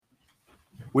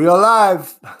We are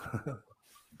live.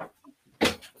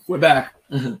 We're back.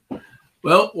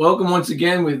 Well, welcome once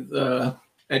again with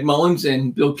Ed Mullins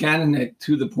and Bill Cannon at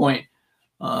To The Point.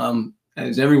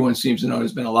 As everyone seems to know,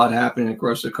 there's been a lot happening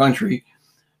across the country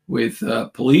with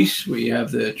police. We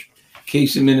have the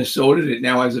case in Minnesota that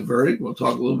now has a verdict. We'll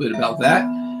talk a little bit about that.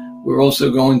 We're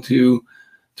also going to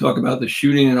talk about the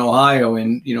shooting in Ohio.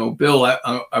 And, you know, Bill,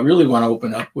 I really want to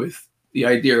open up with the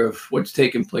idea of what's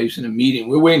taking place in a meeting.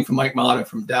 We're waiting for Mike Mata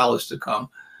from Dallas to come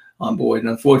on board. And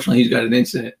unfortunately, he's got an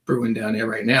incident brewing down there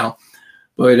right now.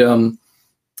 But,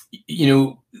 you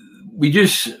know, we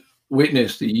just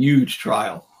witnessed a huge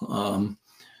trial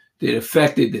that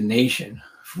affected the nation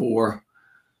for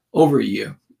over a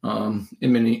year in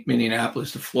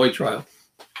Minneapolis, the Floyd trial.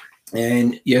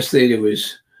 And yesterday there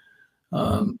was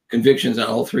convictions on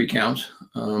all three counts.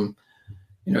 You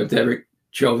know, Derek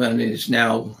Chauvin is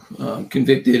now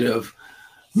convicted of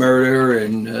murder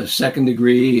and second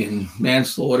degree and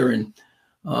manslaughter. And,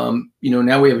 you know,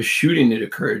 now we have a shooting that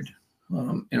occurred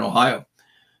in Ohio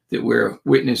that we're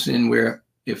witnessing, where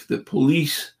if the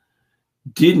police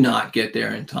did not get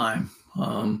there in time,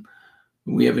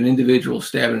 we have an individual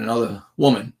stabbing another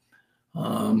woman.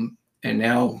 And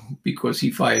now, because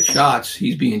he fired shots,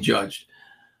 he's being judged.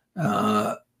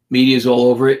 Media's all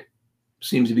over it.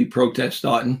 Seems to be protests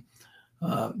starting.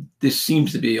 This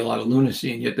seems to be a lot of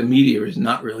lunacy, and yet the media is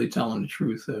not really telling the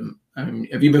truth. I mean,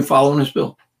 have you been following this,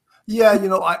 Bill? Yeah, you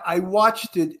know, I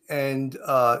watched it, and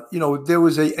you know, there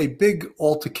was a big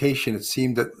altercation. It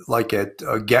seemed that like at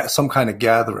some kind of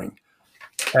gathering,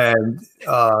 and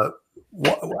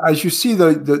as you see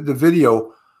the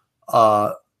video,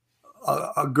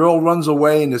 a girl runs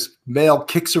away, and this male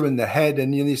kicks her in the head,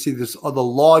 and then you see this other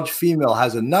large female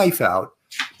has a knife out.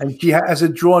 And she has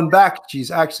it drawn back.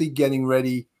 She's actually getting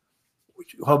ready.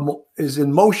 Is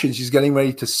in motion. She's getting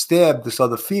ready to stab this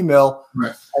other female.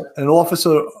 Right. An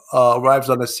officer arrives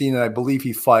on the scene, and I believe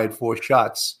he fired 4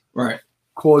 shots. Right.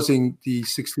 Causing the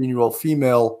 16-year-old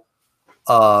female,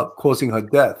 causing her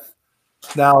death.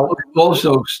 Now,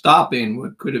 also stopping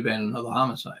what could have been another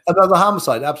homicide. Another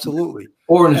homicide, absolutely.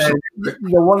 Or you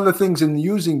know, one of the things in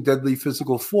using deadly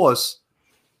physical force,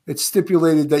 it's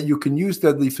stipulated that you can use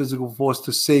deadly physical force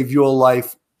to save your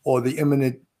life or the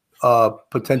imminent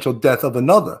potential death of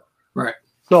another. Right.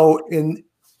 So,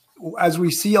 as we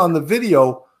see on the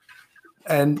video,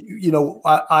 and you know,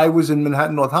 I was in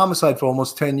Manhattan North Homicide for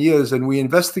almost 10 years, and we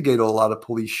investigated a lot of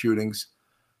police shootings.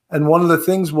 And one of the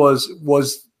things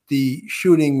was the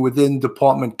shooting within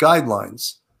department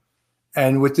guidelines.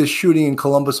 And with this shooting in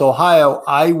Columbus, Ohio,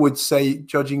 I would say,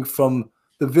 judging from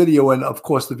the video, and of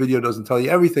course the video doesn't tell you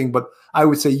everything, but I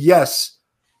would say yes,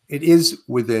 it is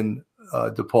within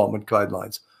department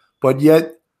guidelines. But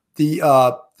yet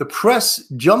the press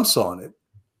jumps on it,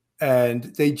 and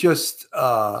they just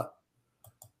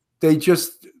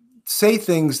say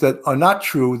things that are not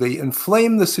true. They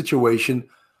inflame the situation.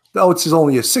 Oh, it's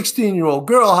only a 16-year-old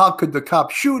girl. How could the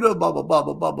cop shoot her? Blah blah blah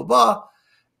blah blah blah blah.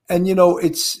 And you know,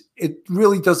 it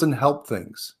really doesn't help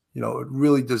things. You know, it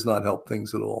really does not help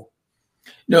things at all.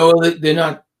 No, they're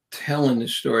not telling the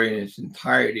story in its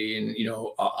entirety. And, you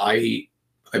know, I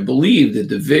believe that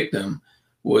the victim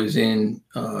was in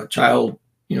child,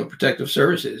 you know, protective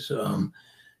services.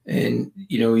 And,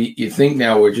 you know, you think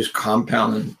now we're just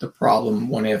compounding the problem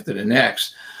one after the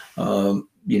next. You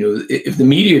know, if the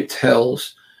media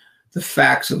tells the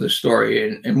facts of the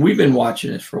story, and we've been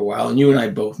watching this for a while, and you and I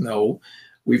both know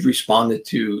we've responded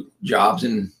to jobs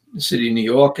in the city of New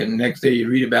York, and the next day you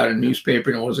read about it in a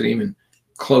newspaper and it wasn't even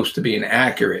close to being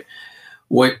accurate.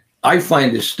 What I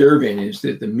find disturbing is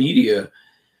that the media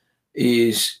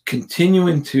is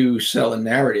continuing to sell a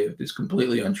narrative that's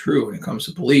completely untrue when it comes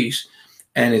to police,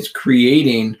 and it's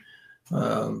creating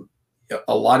a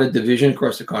lot of division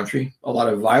across the country, a lot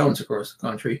of violence across the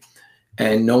country,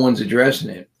 and no one's addressing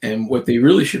it. And what they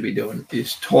really should be doing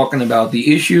is talking about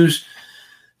the issues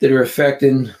that are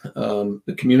affecting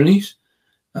the communities,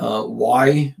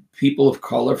 why people of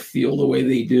color feel the way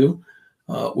they do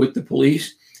with the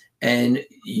police, and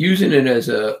using it as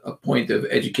a point of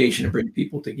education to bring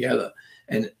people together.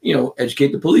 And, you know,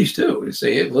 educate the police too, to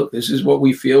say, hey, look, this is what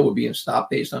we feel. We're being stopped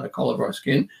based on the color of our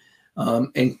skin,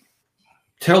 and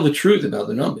tell the truth about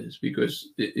the numbers, because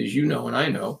as you know and I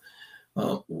know,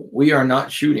 we are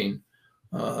not shooting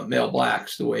male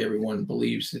blacks the way everyone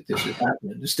believes that this is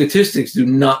happening. The statistics do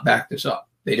not back this up.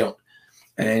 They don't.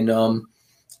 And,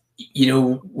 you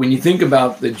know, when you think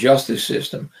about the justice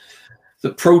system,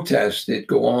 the protests that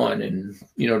go on, and,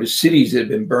 you know, the cities that have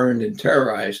been burned and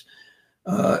terrorized,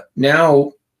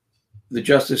 now the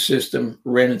justice system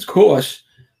ran its course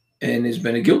and there's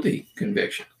been a guilty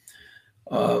conviction.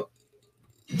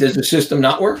 Does the system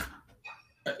not work?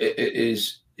 Are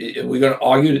we going to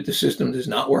argue that the system does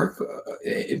not work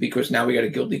because now we got a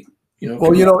guilty?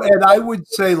 Well, Ed, I would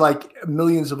say, like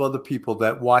millions of other people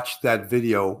that watched that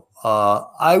video,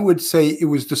 I would say it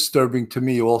was disturbing to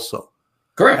me also.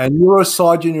 Correct. And you're a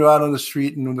sergeant, you're out on the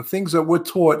street, and the things that we're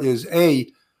taught is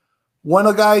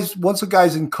once a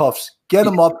guy's in cuffs, get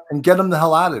him up and get him the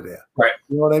hell out of there. Right.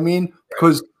 You know what I mean?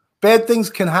 Because bad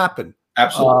things can happen.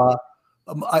 Absolutely.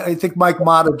 I think Mike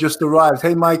Mata just arrived.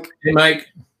 Hey, Mike. Hey, Mike.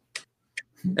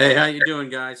 Hey, how you doing,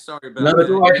 guys? Sorry about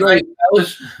that.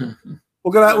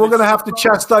 We're gonna have to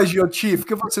chastise your chief.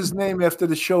 Give us his name after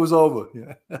the show's over.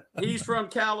 Yeah. He's from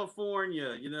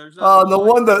California. Oh,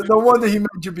 no wonder he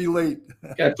made you be late.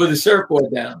 Got to put the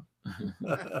surfboard down.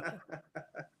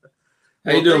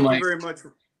 How you doing, Mike? Thank you very much.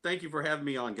 Thank you for having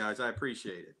me on, guys. I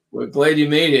appreciate it. We're glad you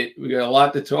made it. We got a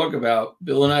lot to talk about.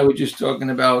 Bill and I were just talking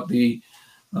about the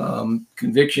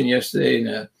conviction yesterday in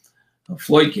a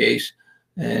Floyd case,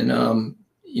 and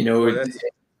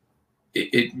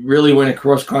it really went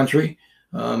across country.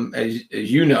 As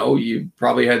you know, you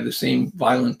probably had the same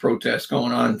violent protests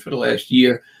going on for the last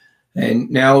year, and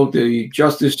now the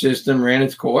justice system ran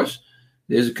its course.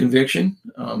 There's a conviction.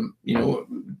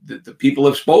 The people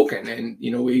have spoken, and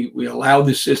we allow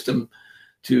the system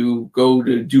to go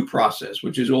to due process,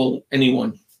 which is all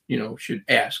anyone should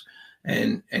ask,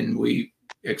 and we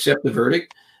accept the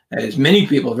verdict. As many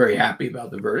people are very happy about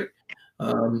the verdict.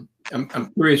 I'm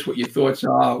curious what your thoughts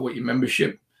are, what your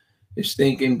membership is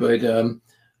thinking, but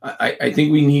I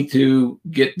think we need to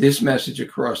get this message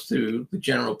across to the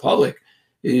general public,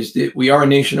 is that we are a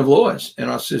nation of laws and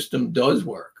our system does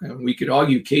work. And we could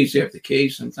argue case after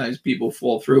case. Sometimes people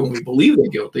fall through and we believe they're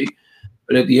guilty,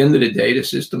 but at the end of the day, the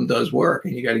system does work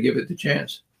and you got to give it the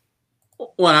chance.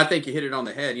 Well, and I think you hit it on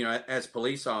the head. As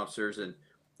police officers, and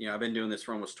I've been doing this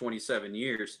for almost 27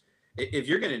 years. If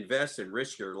you're going to invest and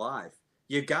risk your life,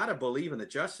 you got to believe in the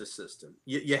justice system.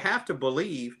 You have to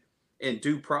believe in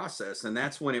due process, and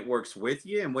that's when it works with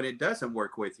you and when it doesn't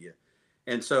work with you.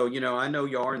 And so, I know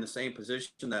you are in the same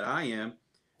position that I am.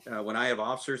 When I have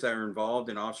officers that are involved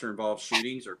in officer-involved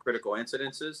shootings or critical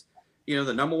incidences,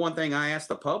 the number one thing I ask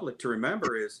the public to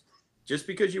remember is just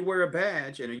because you wear a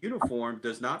badge and a uniform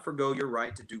does not forgo your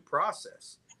right to due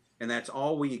process. And that's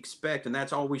all we expect, and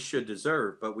that's all we should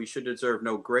deserve. But we should deserve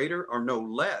no greater or no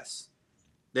less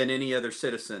than any other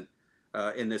citizen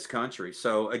in this country.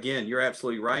 So, again, you're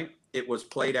absolutely right. It was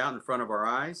played out in front of our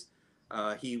eyes.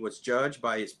 He was judged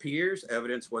by his peers.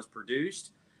 Evidence was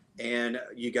produced. And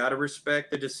you got to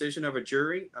respect the decision of a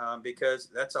jury because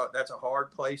that's a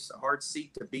hard place, a hard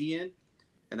seat to be in.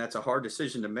 And that's a hard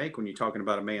decision to make when you're talking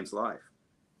about a man's life.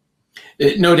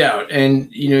 No doubt. And,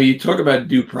 you talk about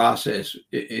due process.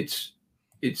 It's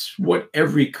what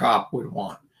every cop would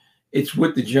want. It's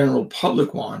what the general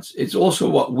public wants. It's also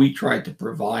what we try to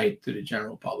provide to the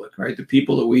general public, right? The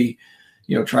people that we,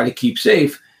 try to keep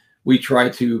safe, we try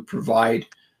to provide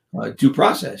due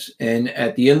process. And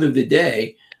at the end of the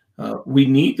day, we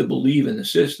need to believe in the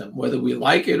system, whether we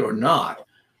like it or not.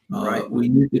 Right. We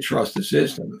need to trust the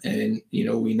system. And,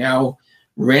 we now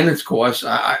ran its course.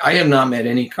 I have not met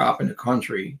any cop in the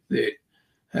country that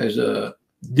has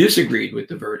disagreed with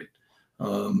the verdict.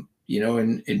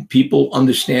 And people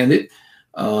understand it.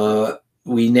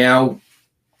 We now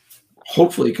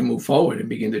hopefully can move forward and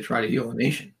begin to try to heal the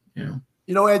nation.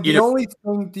 Ed,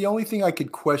 the only thing I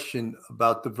could question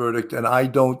about the verdict, and I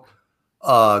don't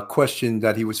question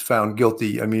that he was found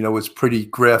guilty. I mean, it was pretty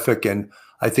graphic, and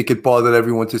I think it bothered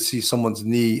everyone to see someone's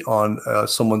knee on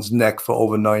someone's neck for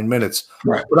over 9 minutes.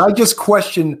 Right. But I just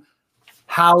question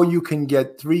how you can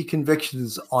get 3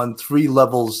 convictions on 3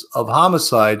 levels of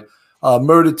homicide,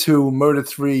 murder 2, murder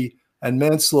 3, and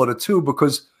manslaughter 2,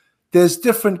 because there's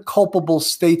different culpable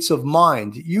states of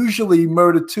mind. Usually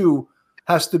murder 2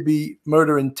 has to be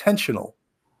murder intentional,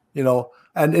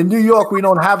 and in New York, we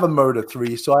don't have a murder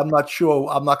 3, so I'm not sure.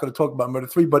 I'm not going to talk about murder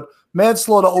 3, but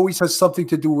manslaughter always has something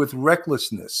to do with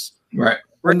recklessness. Right.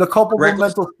 When the culpable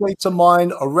mental states of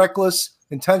mind are reckless,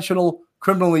 intentional,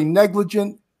 criminally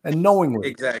negligent, and knowingly.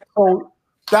 Exactly. So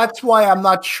that's why I'm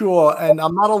not sure, and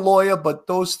I'm not a lawyer, but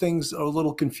those things are a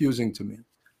little confusing to me.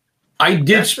 I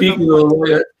did speak with a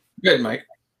lawyer. Good, Mike.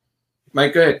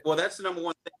 Mike, go ahead. Well, that's the number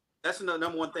one thing. That's the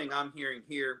number one thing I'm hearing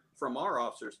here from our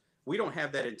officers. We don't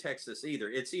have that in Texas either.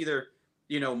 It's either,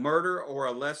 murder or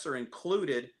a lesser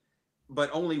included, but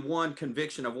only one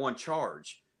conviction of one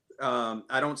charge.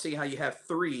 I don't see how you have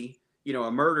 3,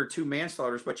 a murder, 2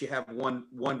 manslaughters, but you have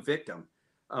one victim.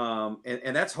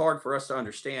 And that's hard for us to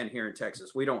understand here in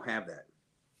Texas. We don't have that.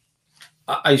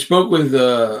 I spoke with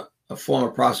a former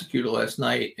prosecutor last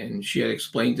night, and she had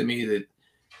explained to me that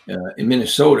In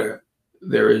Minnesota,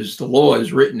 the law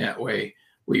is written that way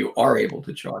where you are able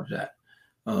to charge that.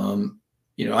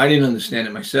 I didn't understand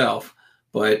it myself,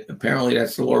 but apparently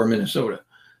that's the law in Minnesota,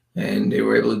 and they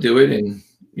were able to do it, and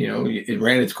it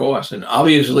ran its course. And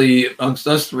obviously, amongst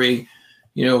us three,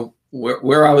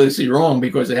 we're obviously wrong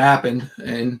because it happened,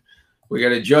 and we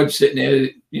got a judge sitting there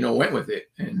that went with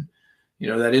it, and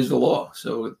that is the law.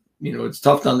 So it's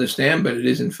tough to understand, but it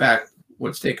is in fact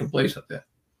what's taking place up there.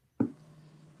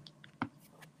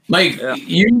 Mike,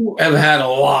 you have had a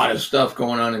lot of stuff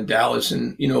going on in Dallas,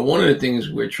 and one of the things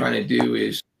we're trying to do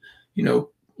is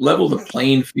level the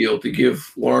playing field to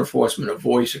give law enforcement a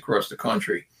voice across the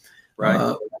country. Right.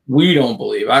 I don't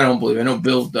believe, I know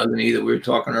Bill doesn't either. We were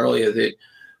talking earlier that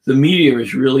the media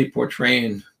is really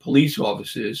portraying police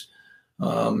officers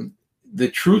the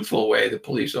truthful way the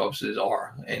police officers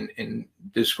are, and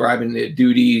describing their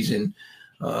duties, and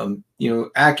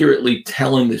accurately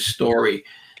telling the story.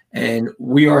 And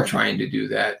we are trying to do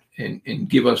that and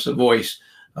give us a voice.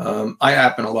 I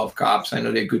happen to love cops. I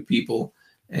know they're good people.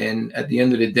 And at the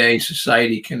end of the day,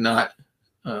 society cannot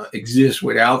exist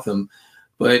without them.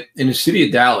 But in the city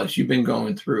of Dallas, you've been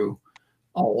going through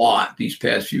a lot these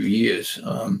past few years.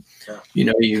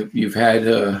 You've had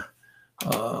the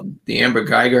Amber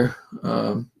Geiger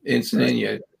incident. You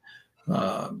had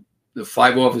the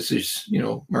 5 officers,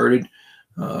 murdered.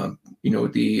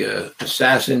 The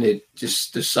assassin that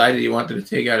just decided he wanted to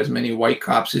take out as many white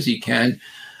cops as he can.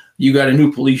 You got a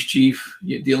new police chief.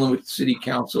 You're dealing with the city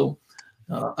council,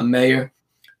 a mayor.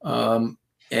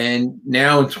 And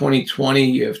now in 2020,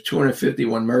 you have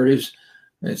 251 murders.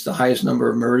 It's the highest number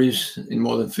of murders in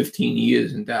more than 15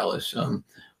 years in Dallas.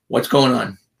 What's going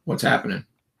on? What's happening?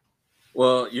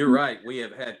 Well, you're right. We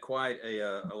have had quite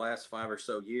a last 5 or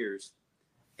so years.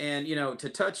 And, to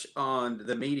touch on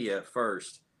the media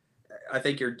first, I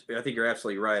think you're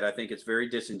absolutely right. I think it's very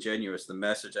disingenuous, the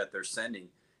message that they're sending,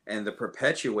 and the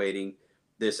perpetuating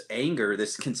this anger,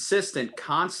 this consistent,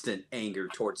 constant anger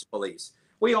towards police.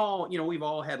 We've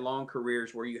all had long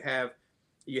careers where you have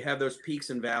those peaks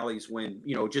and valleys when,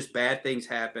 just bad things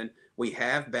happen. We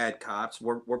have bad cops.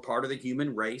 We're part of the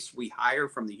human race. We hire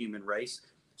from the human race.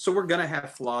 So we're going to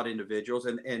have flawed individuals,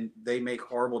 and they make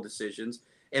horrible decisions.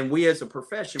 And we as a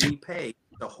profession, we pay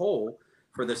the whole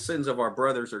for the sins of our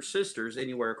brothers or sisters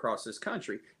anywhere across this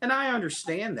country. And I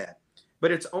understand that.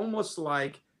 But it's almost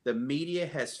like the media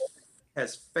has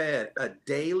fed a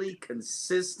daily,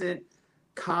 consistent,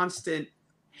 constant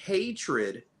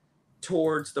hatred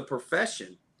towards the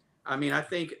profession. I mean, I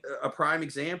think a prime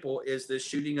example is the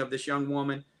shooting of this young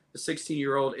woman, the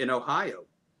 16-year-old in Ohio.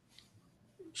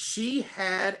 She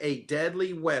had a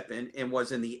deadly weapon and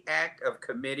was in the act of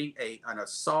committing an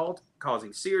assault,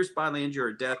 causing serious bodily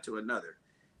injury or death to another.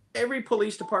 Every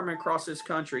police department across this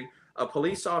country, a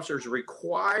police officer is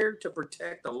required to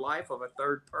protect the life of a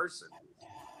third person.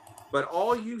 But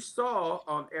all you saw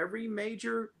on every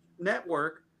major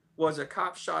network was a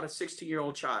cop shot a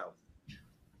 16-year-old child.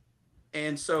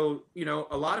 And so,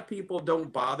 a lot of people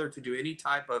don't bother to do any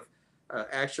type of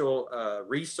actual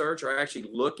research or actually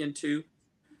look into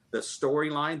the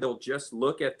storyline. They'll just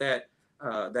look at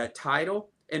that title.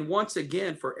 And once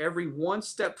again, for every one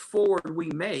step forward we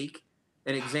make,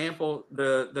 an example,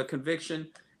 the conviction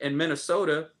in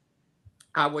Minnesota,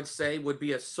 I would say would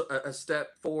be a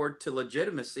step forward to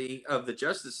legitimacy of the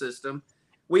justice system.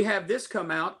 We have this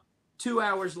come out 2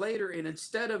 hours later, and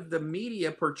instead of the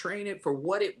media portraying it for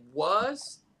what it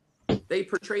was, they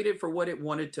portrayed it for what it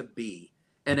wanted to be.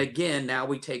 And again, now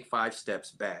we take 5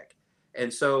 steps back.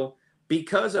 And so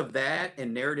because of that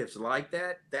and narratives like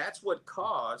that, that's what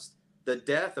caused the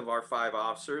death of our 5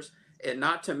 officers, and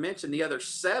not to mention the other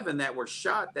 7 that were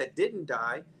shot that didn't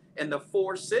die, and the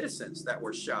 4 citizens that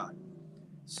were shot.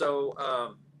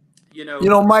 So,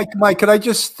 Mike, could I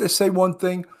just say one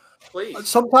thing? Please.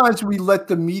 Sometimes we let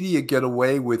the media get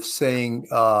away with saying,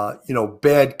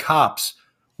 bad cops,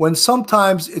 when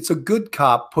sometimes it's a good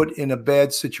cop put in a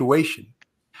bad situation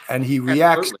and he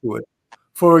reacts to it.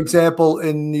 For example,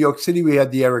 in New York City, we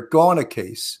had the Eric Garner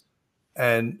case,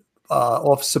 and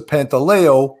Officer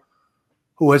Pantaleo,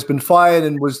 who has been fired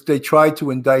and they tried to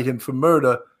indict him for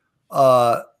murder.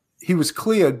 He was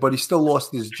cleared, but he still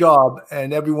lost his job.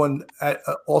 And everyone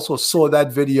also saw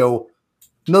that video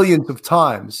millions of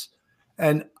times.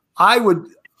 And I would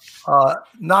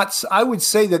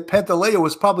say that Pantaleo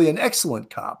was probably an excellent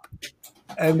cop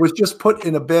and was just put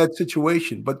in a bad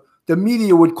situation. But the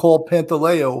media would call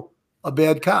Pantaleo a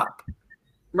bad cop.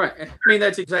 Right. I mean,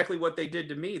 that's exactly what they did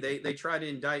to me. They tried to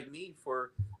indict me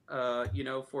for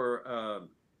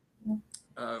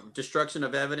destruction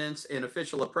of evidence and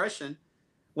official oppression.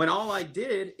 when all I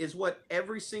did is what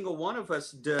every single one of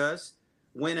us does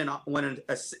when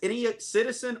any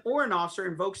citizen or an officer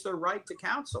invokes their right to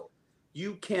counsel.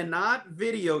 You cannot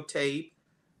videotape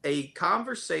a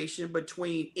conversation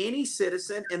between any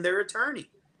citizen and their attorney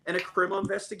in a criminal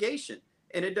investigation.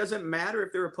 And it doesn't matter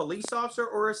if they're a police officer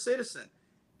or a citizen.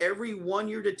 Every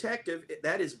one-year detective,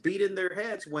 that is beat in their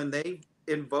heads when they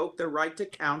invoke their right to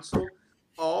counsel.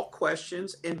 All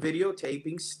questions and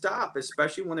videotaping stop,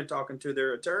 especially when they're talking to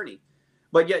their attorney.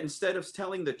 But yet, instead of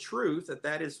telling the truth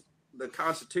that is the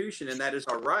Constitution and that is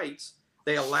our rights,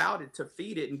 they allowed it to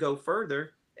feed it and go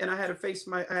further. And I had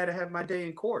to have my day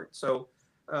in court. So,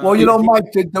 well, you know,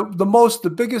 Mike,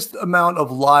 the biggest amount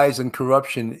of lies and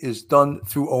corruption is done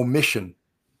through omission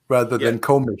rather than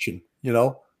commission. You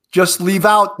know, just leave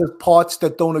out the parts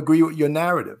that don't agree with your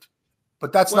narrative,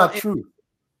 but that's not true.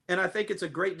 And I think it's a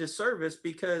great disservice,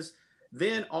 because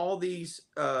then all these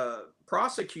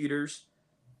prosecutors,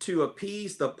 to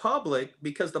appease the public,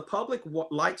 because the public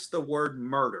likes the word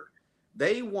murder.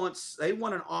 They want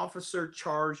an officer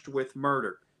charged with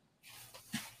murder.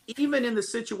 Even in the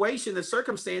situation, the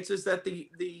circumstances that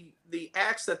the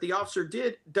acts that the officer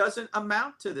did doesn't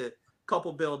amount to the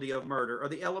culpability of murder or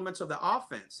the elements of the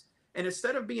offense. And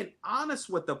instead of being honest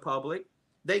with the public,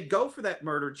 they go for that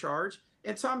murder charge,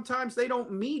 and sometimes they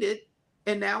don't meet it.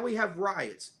 And now we have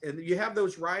riots. And you have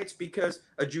those riots because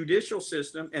a judicial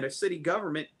system and a city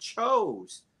government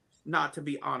chose not to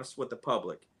be honest with the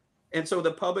public. And so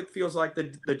the public feels like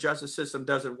the justice system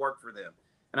doesn't work for them.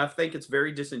 And I think it's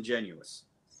very disingenuous.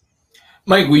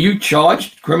 Mike, were you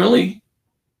charged criminally?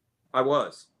 I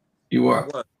was. You were.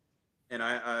 I was. And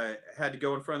I had to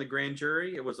go in front of the grand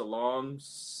jury. It was a long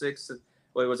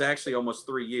it was actually almost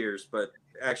 3 years, but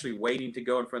actually waiting to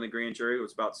go in front of the grand jury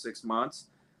was about 6 months.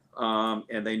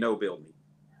 And they no-billed me.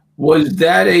 Was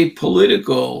that a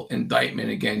political indictment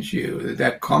against you? Did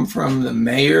that come from the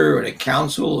mayor or the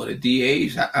council or the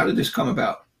DAs? How did this come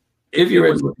about? It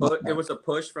was a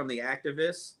push from the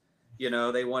activists. You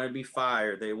know, they wanted me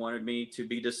fired. They wanted me to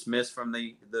be dismissed from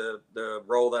the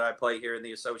role that I play here in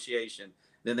the association.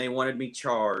 Then they wanted me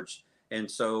charged.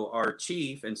 And so our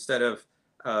chief, instead of,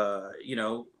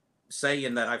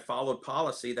 saying that I followed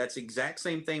policy, that's the exact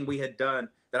same thing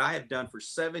that I had done for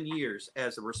 7 years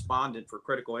as a respondent for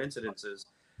critical incidences.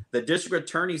 The district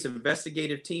attorney's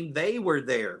investigative team, they were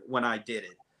there when I did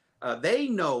it. They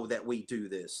know that we do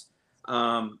this.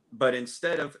 But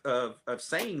instead of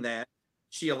saying that,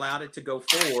 she allowed it to go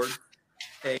forward.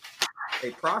 A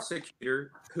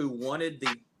prosecutor who wanted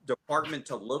the department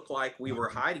to look like we were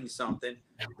hiding something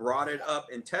brought it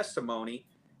up in testimony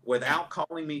without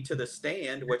calling me to the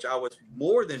stand, which I was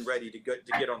more than ready to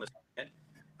get on the stand.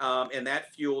 And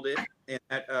that fueled it.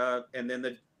 And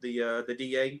then the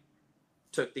DA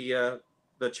took the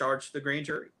charge to the grand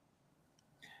jury.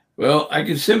 Well, I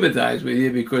can sympathize with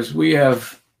you, because we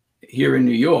have here in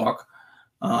New York,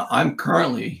 I'm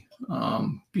currently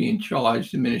being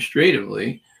charged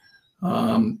administratively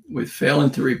with failing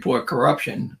to report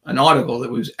corruption, an article that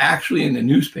was actually in the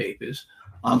newspapers.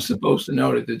 I'm supposed to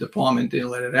know that the department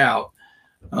didn't let it out.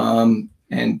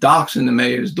 And doxing the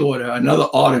mayor's daughter, another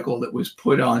article that was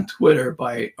put on Twitter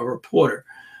by a reporter.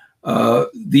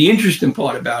 The interesting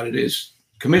part about it is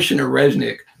Commissioner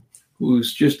Resnick,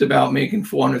 who's just about making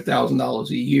 $400,000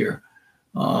 a year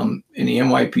in the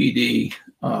NYPD,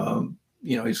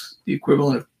 he's the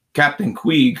equivalent of Captain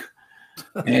Queeg.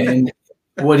 And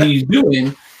what he's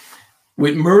doing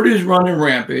with murders running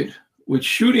rampant, with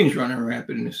shootings running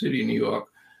rampant in the city of New York,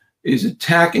 is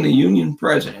attacking the union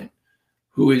president,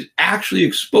 who is actually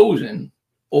exposing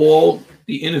all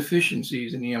the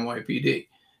inefficiencies in the NYPD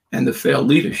and the failed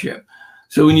leadership.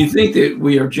 So when you think that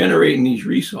we are generating these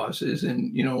resources,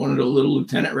 and one of the little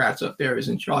lieutenant rats up there is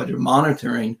in charge of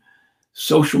monitoring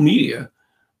social media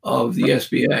of the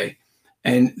SBA,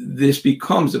 and this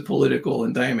becomes a political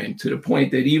indictment to the point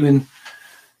that even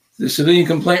the Civilian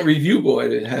Complaint Review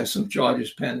Board has some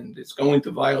charges pending. It's going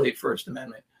to violate First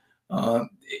Amendment.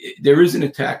 There is an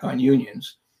attack on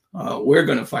unions. We're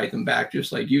going to fight them back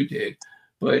just like you did.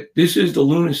 But this is the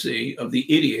lunacy of the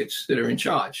idiots that are in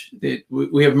charge.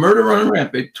 We have murder running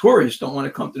rampant. Tourists don't want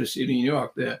to come to the city of New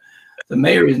York. The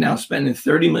mayor is now spending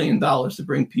 $30 million to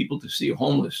bring people to see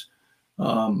homeless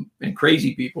and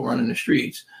crazy people running the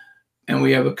streets. And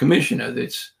we have a commissioner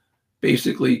that's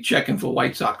basically checking for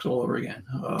White Sox all over again.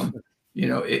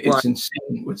 It's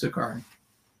insane what's occurring.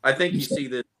 I think you see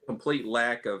the complete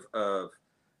lack of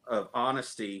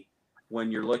honesty when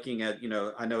you're looking at,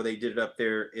 I know they did it up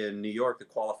there in New York, the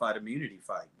qualified immunity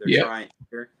fight. They're trying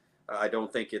here. I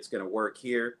don't think it's going to work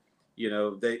here.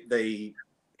 They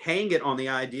hang it on the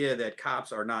idea that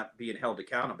cops are not being held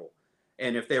accountable.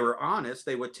 And if they were honest,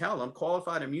 they would tell them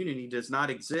qualified immunity does not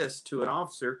exist to an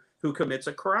officer who commits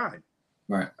a crime.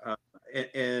 Right.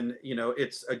 And you know,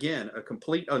 it's again a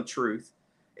complete untruth,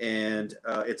 and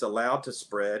it's allowed to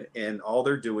spread. And all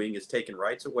they're doing is taking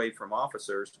rights away from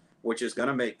officers, which is going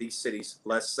to make these cities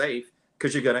less safe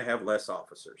because you're going to have less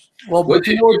officers. Well, but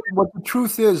you know what the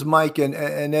truth is, Mike and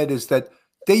Ed, is that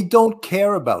they don't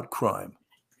care about crime.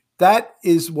 That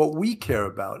is what we care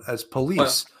about as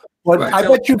police. But right. I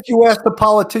bet you if you ask a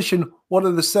politician what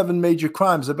are the 7 major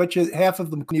crimes, I bet you half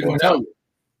of them couldn't even tell you.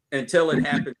 Until it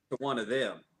happens to one of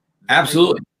them.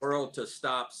 Absolutely. The world to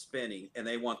stop spinning, and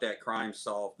they want that crime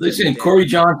solved. Listen, Corey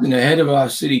Johnson, the head of our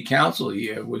city council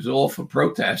here, was all for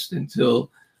protest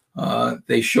until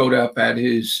they showed up at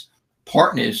his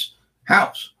partner's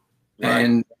house. Right.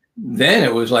 And then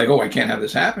it was like, oh, I can't have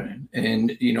this happening.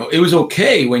 And, you know, it was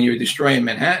okay when you're destroying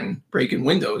Manhattan, breaking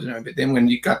windows and everything. But then when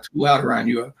you got too loud around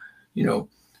your, you know,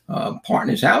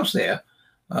 partner's house there,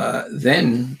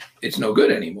 then it's no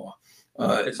good anymore.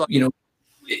 It's like, you know,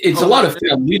 it's a lot of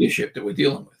failed leadership that we're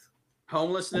dealing with.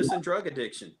 Homelessness and drug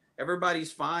addiction.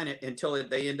 Everybody's fine until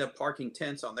they end up parking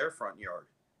tents on their front yard.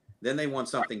 Then they want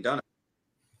something done.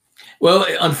 Well,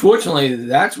 unfortunately,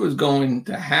 that's what's going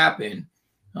to happen.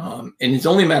 And it's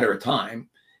only a matter of time.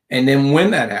 And then when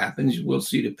that happens, we'll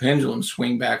see the pendulum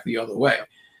swing back the other way,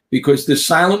 because the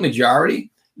silent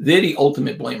majority, they're the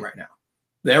ultimate blame right now.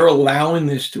 They're allowing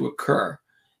this to occur,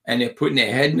 and they're putting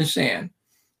their head in the sand,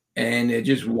 and they're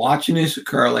just watching this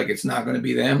occur like it's not going to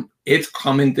be them. It's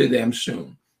coming to them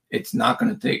soon. It's not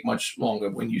going to take much longer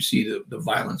when you see the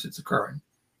violence that's occurring.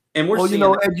 And we're you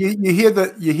know, Ed, you hear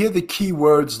the key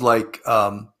words like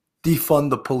defund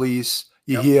the police.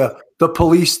 You hear the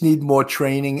police need more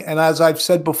training. And as I've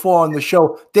said before on the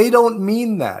show, they don't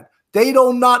mean that. They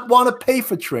do not want to pay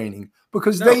for training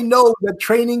because they know that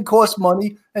training costs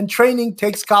money and training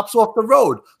takes cops off the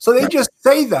road. So they just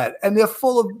say that, and they're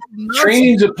full of nonsense.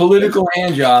 Training's a political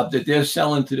hand job that they're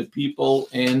selling to the people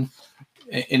in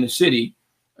the city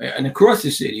and across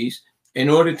the cities in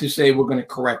order to say we're going to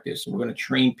correct this and we're going to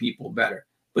train people better.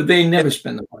 But they never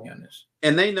spend the money on this.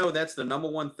 And they know that's the number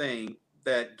one thing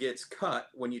that gets cut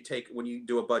when you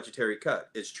do a budgetary cut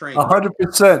is training.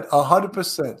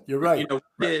 100%. You're right. You know,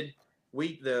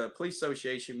 the police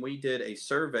association, we did a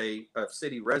survey of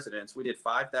city residents. We did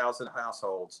 5,000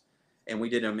 households, and we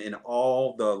did them in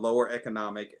all the lower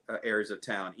economic areas of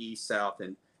town, East, South,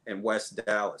 and West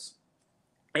Dallas.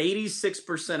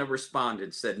 86% of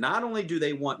respondents said not only do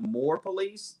they want more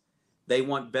police, they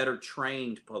want better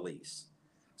trained police.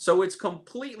 So it's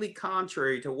completely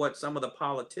contrary to what some of the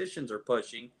politicians are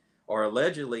pushing or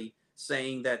allegedly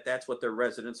saying that that's what their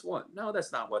residents want. No,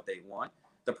 that's not what they want.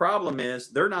 The problem is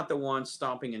they're not the ones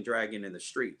stomping and dragging in the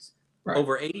streets. Right.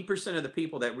 Over 80% of the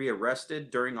people that we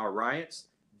arrested during our riots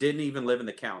didn't even live in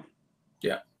the county.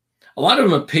 Yeah. A lot of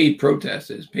them are paid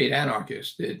protesters, paid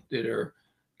anarchists that are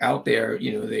out there,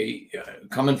 you know, they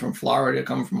coming from Florida,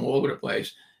 coming from all over the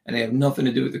place, and they have nothing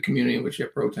to do with the community in which they're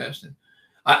protesting.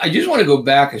 I just want to go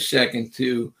back a second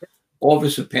to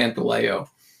Officer Pantaleo.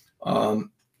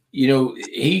 You know,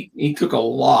 he took a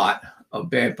lot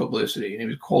of bad publicity, and he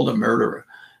was called a murderer.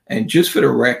 And just for the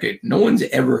record, no one's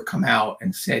ever come out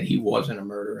and said he wasn't a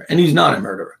murderer. And he's not a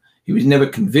murderer. He was never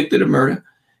convicted of murder.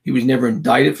 He was never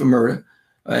indicted for murder.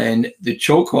 And the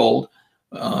chokehold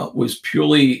was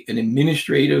purely an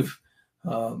administrative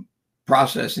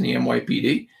process in the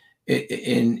NYPD.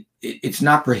 It's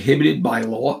not prohibited by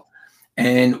law.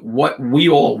 And what we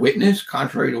all witnessed,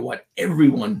 contrary to what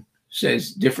everyone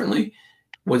says differently,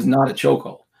 was not a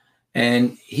chokehold.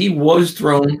 And he was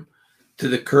thrown to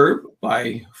the curb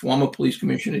by former police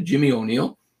commissioner Jimmy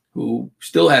O'Neill, who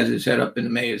still has his head up in the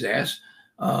mayor's ass.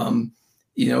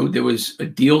 You know, there was a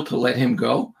deal to let him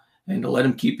go and to let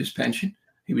him keep his pension.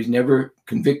 He was never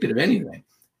convicted of anything,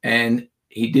 and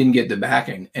he didn't get the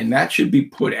backing. And that should be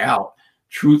put out,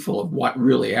 truthful of what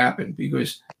really happened,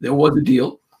 because there was a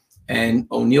deal. And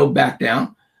O'Neill backed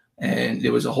down, and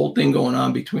there was a whole thing going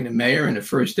on between the mayor and the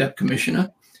first step commissioner.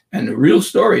 And the real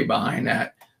story behind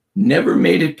that never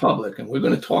made it public. And we're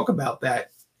going to talk about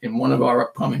that in one of our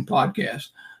upcoming podcasts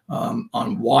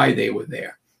on why they were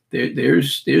there.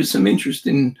 There's some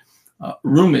interesting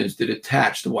rumors that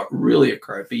attach to what really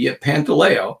occurred. But yet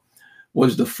Pantaleo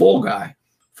was the fall guy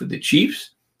for the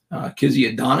Chiefs. Kizzy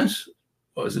Adonis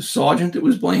was a sergeant that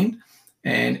was blamed.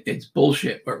 And it's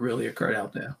bullshit what really occurred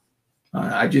out there.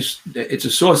 It's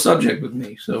a sore subject with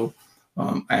me. So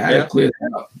I had to clear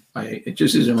that up. It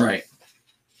just isn't right.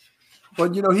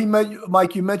 But, you know,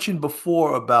 Mike, you mentioned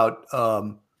before about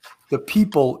the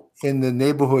people in the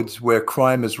neighborhoods where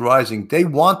crime is rising, they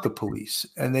want the police,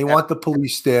 and they want the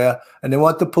police there, and they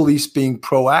want the police being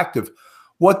proactive.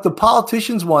 What the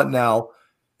politicians want now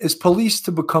is police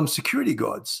to become security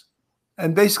guards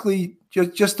and basically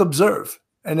just observe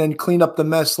and then clean up the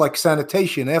mess like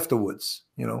sanitation afterwards,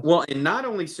 you know? Well, and not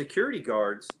only security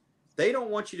guards, they don't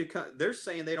want you to come. They're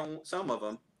saying they don't, some of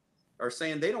them are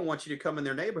saying they don't want you to come in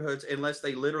their neighborhoods unless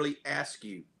they literally ask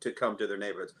you to come to their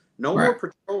neighborhoods. No more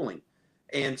patrolling.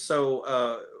 And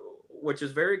so, which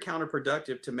is very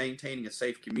counterproductive to maintaining a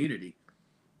safe community.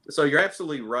 So you're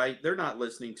absolutely right. They're not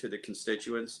listening to the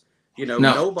constituents. You know,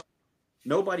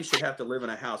 nobody should have to live in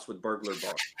a house with burglar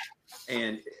bars.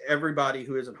 And everybody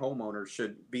who isn't homeowners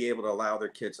should be able to allow their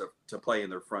kids to play in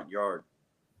their front yard.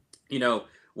 You know,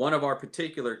 one of our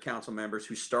particular council members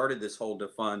who started this whole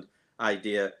defund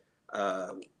idea,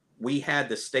 we had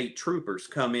the state troopers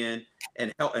come in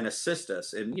and help and assist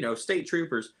us. And, you know, state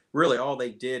troopers, really all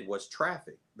they did was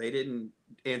traffic. They didn't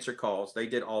answer calls. They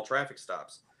did all traffic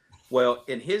stops. Well,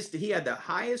 he had the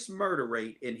highest murder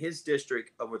rate in his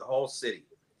district over the whole city.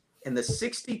 In the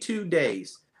 62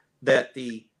 days that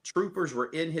the troopers were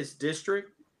in his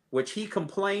district, which he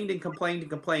complained and complained and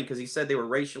complained because he said they were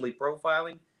racially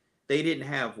profiling, they didn't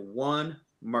have one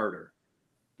murder,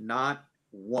 not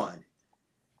one,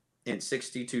 in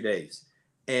 62 days.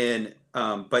 And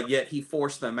but yet he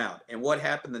forced them out. And what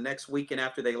happened the next weekend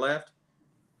after they left?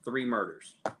 3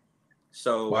 murders.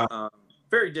 So wow.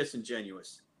 Very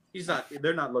disingenuous.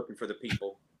 They're not looking for the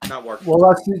people. Not working.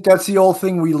 Well, that's the old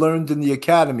thing we learned in the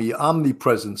academy,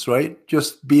 omnipresence, right?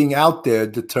 Just being out there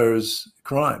deters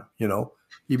crime, you know,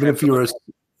 even Absolutely. If you're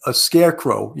a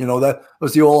scarecrow, you know, that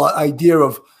was the old idea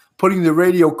of putting the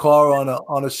radio car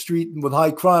on a street with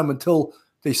high crime until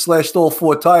they slashed all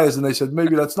 4 tires and they said,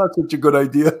 maybe that's not such a good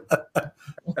idea.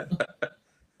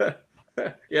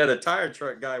 Yeah, the tire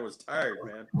truck guy was tired,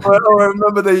 man. I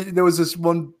remember there was this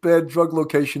one bad drug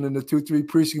location in the 2-3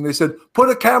 precinct. They said, put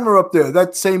a camera up there.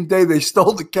 That same day, they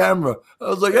stole the camera. I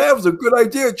was like, hey, that was a good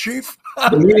idea, Chief.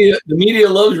 The media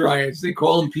loves riots. They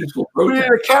call them peaceful protests. We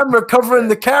need a camera covering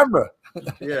the camera.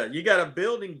 Yeah, you got a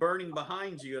building burning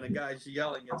behind you and a guy's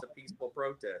yelling it's a peaceful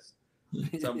protest.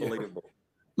 It's unbelievable.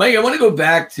 Mike, I want to go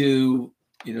back to,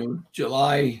 you know,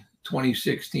 July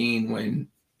 2016 when,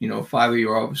 you know, 5 of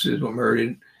your officers were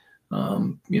murdered,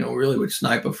 you know, really with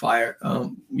sniper fire.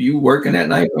 You working that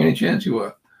night by any chance? You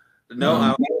were? No,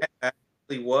 I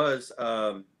actually was,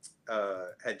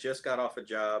 had just got off a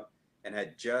job and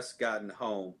had just gotten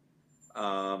home.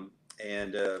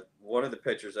 And one of the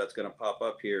pictures that's going to pop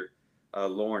up here,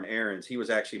 Lauren Aarons, he was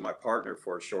actually my partner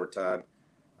for a short time.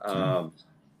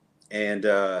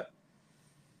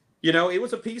 You know, it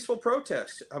was a peaceful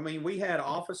protest. I mean, we had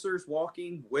officers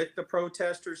walking with the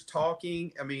protesters,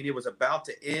 talking. I mean, it was about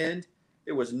to end.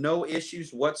 There was no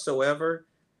issues whatsoever.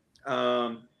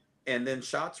 And then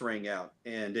shots rang out,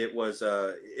 and it was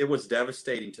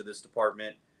devastating to this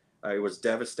department. It was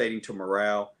devastating to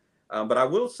morale. But I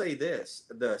will say this: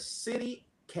 the city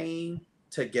came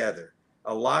together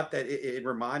a lot. That it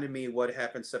reminded me of what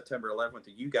happened September 11th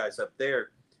to you guys up there.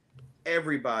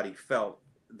 Everybody felt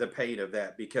the pain of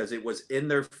that because it was in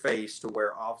their face to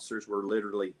where officers were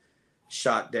literally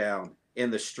shot down in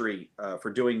the street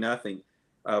for doing nothing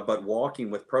but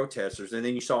walking with protesters. And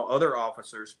then you saw other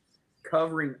officers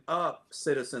covering up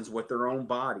citizens with their own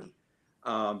body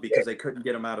because they couldn't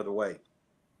get them out of the way.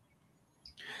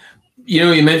 You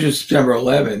know, you mentioned September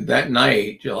 11th. That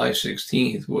night, July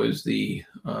 16th, was the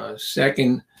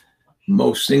second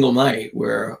most single night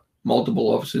where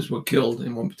multiple officers were killed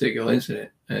in one particular incident.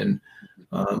 And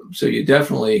so you're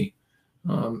definitely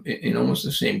in almost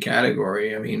the same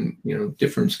category. I mean, you know,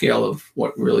 different scale of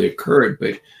what really occurred,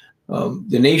 but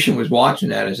the nation was watching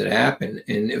that as it happened.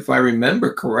 And if I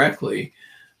remember correctly,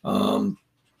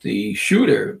 the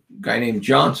shooter, a guy named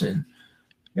Johnson,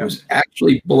 was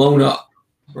actually blown up,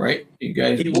 right? You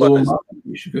guys blew him up.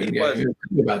 You should think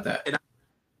about that. And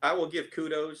I will give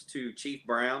kudos to Chief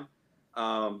Brown.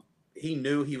 He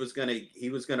knew he was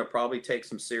gonna probably take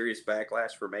some serious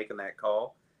backlash for making that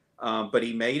call, but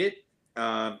he made it.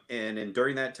 And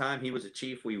during that time, he was a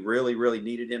chief we really, really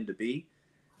needed him to be.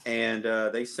 And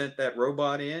they sent that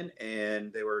robot in,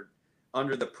 and they were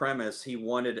under the premise he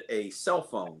wanted a cell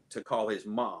phone to call his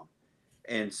mom.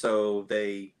 And so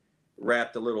they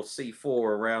wrapped a little C4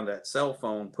 around that cell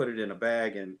phone, put it in a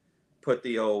bag, and put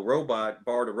the old robot,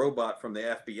 borrowed a robot from the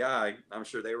FBI. I'm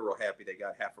sure they were real happy they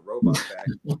got half a robot back.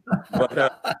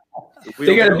 But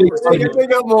they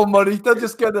got more money. They'll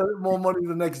just get more money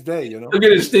the next day, you know. They'll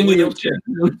get a stimulus check.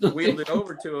 Wheeled it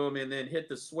over to him and then hit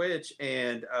the switch,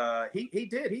 and he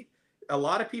did. A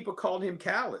lot of people called him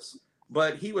callous,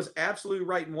 But he was absolutely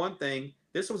right in one thing.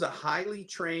 This was a highly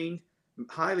trained,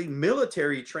 highly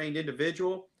military trained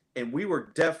individual, and we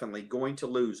were definitely going to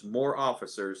lose more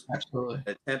officers. Absolutely.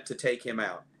 Attempt to take him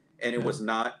out, and it Yeah. was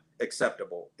not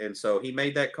acceptable. And so he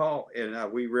made that call,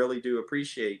 and we really do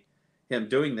appreciate him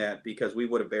doing that, because we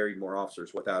would have buried more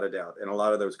officers without a doubt. And a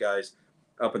lot of those guys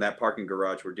up in that parking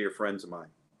garage were dear friends of mine.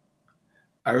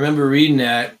 I remember reading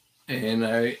that, and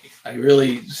I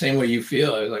really, same way you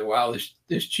feel. I was like, wow,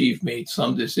 this chief made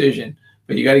some decision,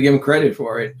 but you got to give him credit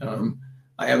for it.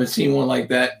 I haven't seen one like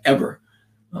that ever.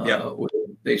 Where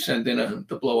they sent in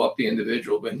to blow up the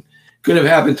individual, but could have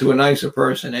happened to a nicer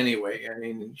person anyway. I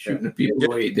mean, shooting the people the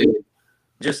way he did.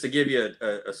 Just to give you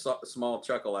a small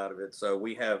chuckle out of it. So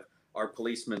we have our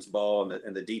policeman's ball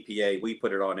and the DPA. We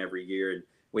put it on every year, and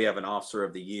we have an officer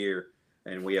of the year,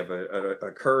 and we have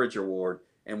a courage award.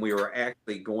 And we were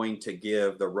actually going to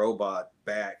give the robot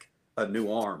back a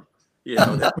new arm,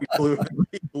 that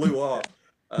he blew off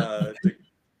to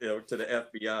the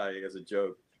FBI as a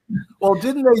joke. Well,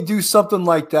 didn't they do something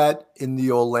like that in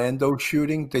the Orlando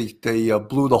shooting? They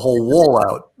blew the whole wall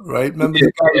out, right? Remember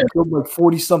the guy who killed like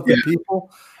 40-something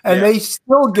people? And they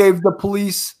still gave the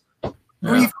police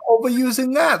grief over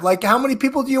using that. Like, how many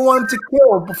people do you want them to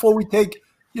kill before we take,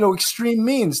 extreme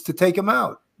means to take them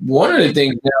out? One of the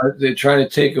things now, they're trying to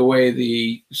take away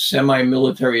the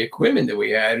semi-military equipment that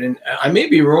we had. And I may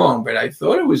be wrong, but I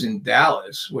thought it was in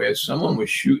Dallas where someone was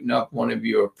shooting up one of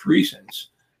your precincts.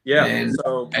 Yeah. And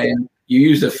you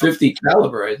used a 50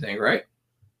 caliber, I think, right?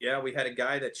 Yeah, we had a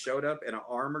guy that showed up in an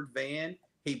armored van.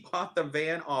 He bought the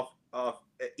van off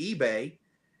eBay,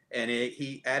 and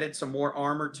he added some more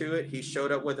armor to it. He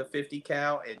showed up with a 50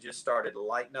 cal and just started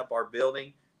lighting up our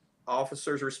building.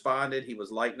 Officers responded. He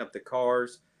was lighting up the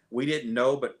cars. We didn't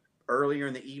know, but earlier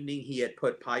in the evening, he had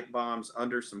put pipe bombs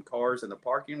under some cars in the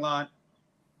parking lot.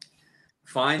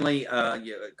 Finally, a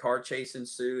car chase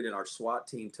ensued, and our SWAT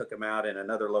team took him out in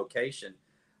another location.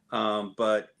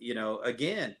 But,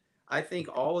 again, I think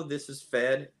all of this is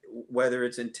fed, whether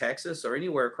it's in Texas or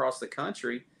anywhere across the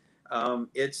country.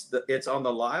 It's on the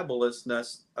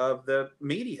libelousness of the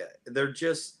media. They're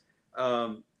just,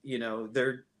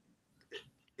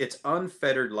 it's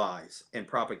unfettered lies and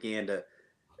propaganda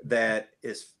that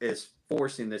is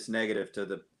forcing this negative to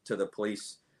the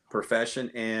police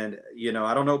profession. And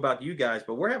I don't know about you guys,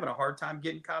 but we're having a hard time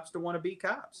getting cops to want to be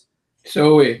cops.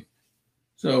 So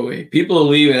people are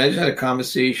leaving. I just had a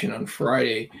conversation on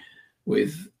Friday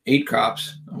with 8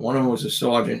 cops. One of them was a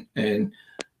sergeant, and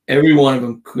every one of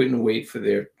them couldn't wait for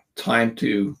their time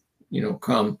to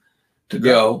come to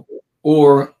go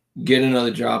or get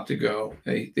another job to go.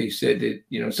 They said that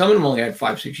some of them only had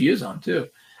 5-6 years on too,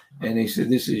 and they said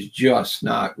this is just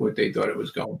not what they thought it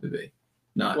was going to be.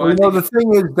 Not. Well, the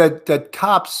thing is that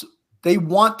cops, they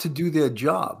want to do their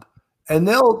job, and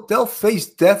they'll face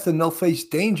death and they'll face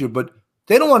danger, but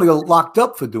they don't want to go locked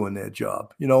up for doing their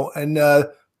job. And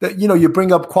that you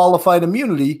bring up qualified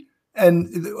immunity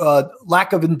and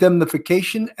lack of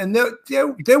indemnification, and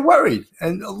they're worried,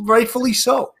 and rightfully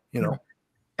so.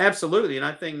 Absolutely. And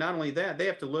I think not only that, they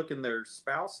have to look in their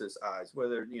spouse's eyes,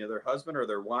 whether, their husband or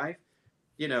their wife.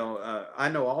 I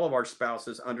know all of our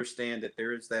spouses understand that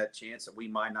there is that chance that we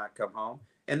might not come home,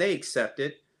 and they accept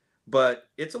it. But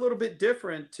it's a little bit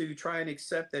different to try and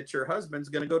accept that your husband's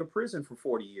going to go to prison for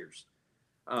 40 years.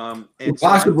 And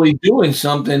possibly doing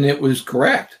something that was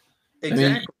correct. Exactly.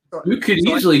 I mean, you could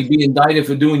easily be indicted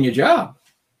for doing your job.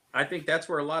 I think that's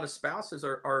where a lot of spouses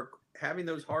are having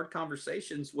those hard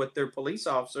conversations with their police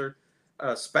officer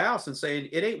spouse and saying,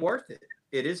 it ain't worth it.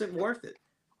 It isn't worth it.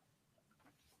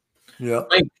 Yeah.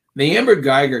 Like the Amber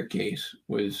Geiger case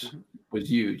was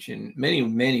huge in many,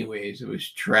 many ways. It was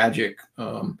tragic.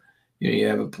 You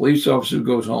have a police officer who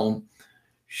goes home.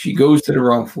 She goes to the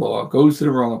wrong floor, goes to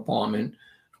the wrong apartment,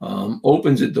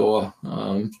 opens a door.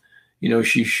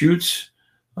 She shoots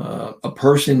a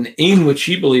person in what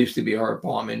she believes to be her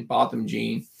apartment, Botham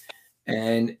Jean,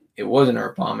 and it wasn't her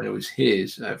apartment, it was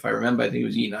his. If I remember, I think he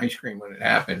was eating ice cream when it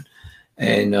happened.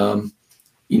 And,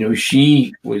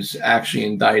 she was actually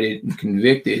indicted and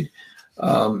convicted.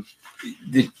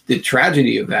 The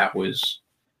tragedy of that was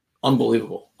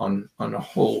unbelievable on the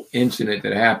whole incident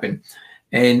that happened.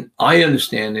 And I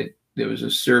understand that there was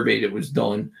a survey that was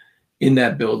done in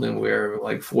that building where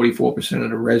like 44%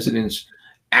 of the residents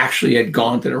actually had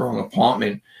gone to the wrong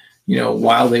apartment,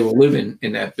 while they were living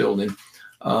in that building.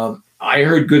 I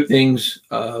heard good things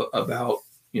about,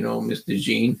 Mr.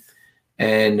 Jean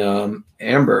and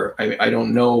Amber. I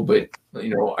don't know, but,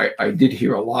 I did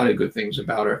hear a lot of good things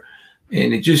about her.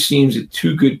 And it just seems that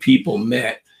two good people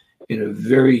met in a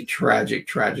very tragic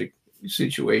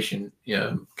situation.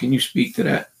 Can you speak to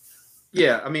that?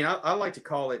 Yeah, I mean, I like to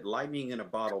call it lightning in a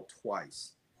bottle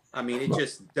twice. I mean, it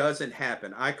just doesn't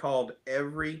happen. I called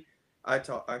the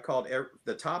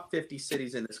top 50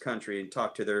 cities in this country and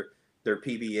talked to their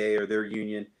PBA or their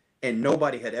union, and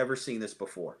nobody had ever seen this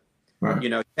before. Right. You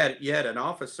know, you had an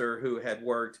officer who had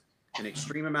worked an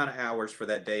extreme amount of hours for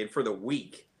that day and for the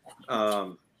week.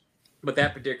 But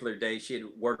that particular day, she had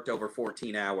worked over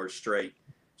 14 hours straight.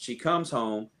 She comes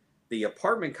home. The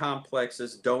apartment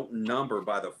complexes don't number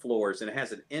by the floors, and it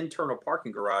has an internal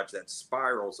parking garage that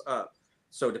spirals up.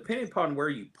 So depending upon where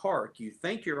you park, you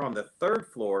think you're on the third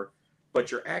floor,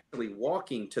 but you're actually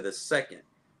walking to the second.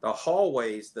 The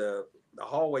hallways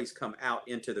come out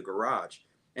into the garage.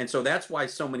 And so that's why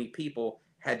so many people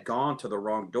had gone to the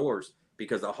wrong doors,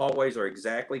 because the hallways are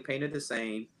exactly painted the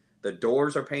same. The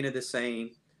doors are painted the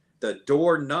same. The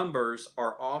door numbers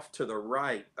are off to the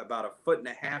right, about 1.5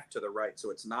 feet to the right. So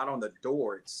it's not on the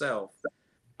door itself.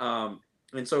 And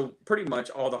so pretty much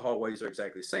all the hallways are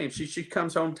exactly the same. She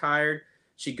comes home tired.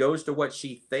 She goes to what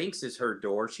she thinks is her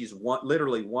door. She's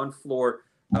literally one floor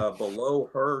below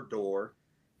her door,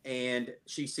 and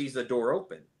she sees the door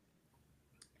open.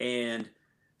 And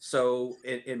so,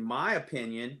 in my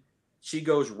opinion, she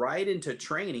goes right into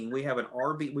training. We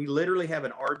literally have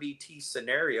an RBT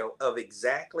scenario of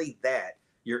exactly that.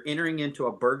 You're entering into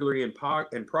a burglary in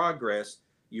progress.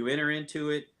 You enter into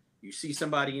it, you see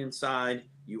somebody inside,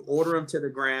 you order them to the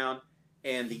ground,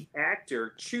 and the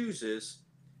actor chooses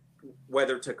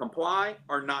whether to comply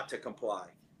or not to comply,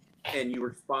 and you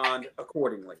respond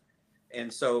accordingly.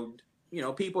 And so,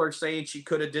 people are saying she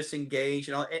could have disengaged,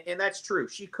 and that's true.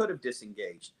 She could have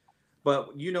disengaged,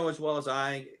 but as well as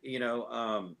I,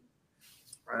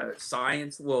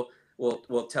 science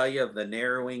will tell you of the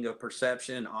narrowing of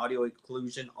perception, audio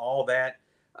occlusion, all that.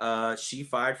 She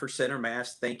fired for center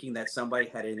mass, thinking that somebody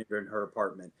had entered in her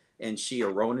apartment, and she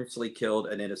erroneously killed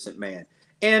an innocent man.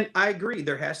 And I agree,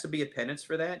 there has to be a penance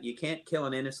for that. You can't kill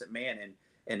an innocent man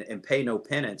and pay no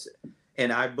penance.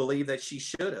 And I believe that she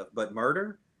should have. But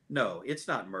murder? No, it's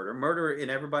not murder. Murder,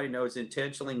 and everybody knows,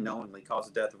 intentionally, knowingly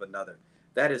cause the death of another.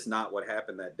 That is not what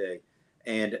happened that day.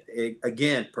 And it,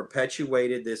 again,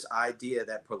 perpetuated this idea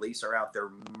that police are out there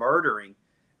murdering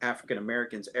African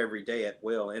Americans every day at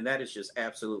will. And that is just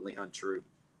absolutely untrue.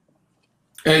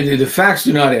 And the facts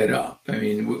do not add up. I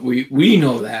mean, we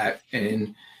know that.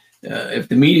 And if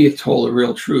the media told the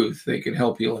real truth, they could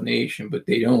help heal a nation, but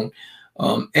they don't.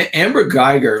 Amber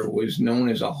Geiger was known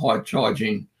as a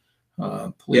hard-charging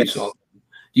police officer.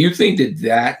 Do you think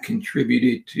that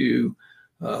contributed to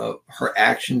her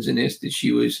actions in this? That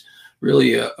she was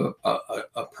really a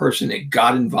person that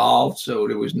got involved, so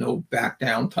there was no back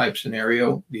down type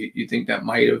scenario? Do you think that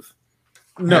might have?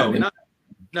 No,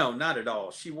 not at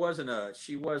all. She wasn't a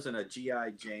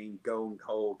GI Jane go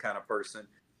ho kind of person.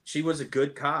 She was a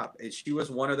good cop, and she was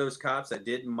one of those cops that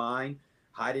didn't mind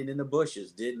hiding in the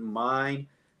bushes, didn't mind,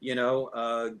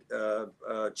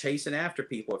 chasing after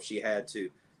people if she had to.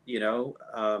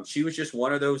 She was just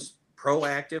one of those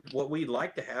proactive, what we'd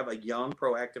like to have, a young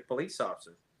proactive police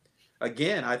officer.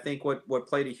 Again, I think what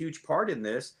played a huge part in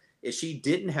this is she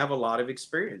didn't have a lot of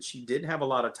experience. She didn't have a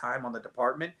lot of time on the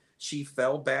department. She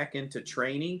fell back into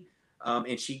training,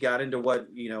 and she got into what,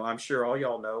 I'm sure all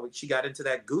y'all know, she got into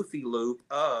that goofy loop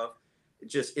of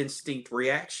just instinct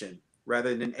reaction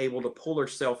rather than able to pull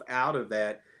herself out of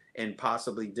that and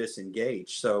possibly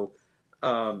disengage. So,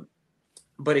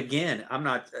 but again,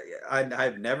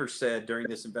 I've never said during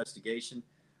this investigation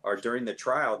or during the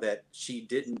trial that she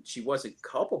wasn't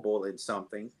culpable in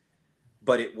something,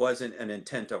 but it wasn't an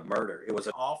intent of murder. It was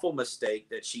an awful mistake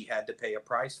that she had to pay a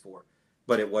price for,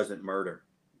 but it wasn't murder.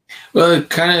 Well, it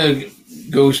kind of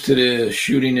goes to the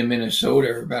shooting in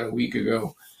Minnesota about a week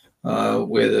ago,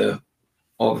 where the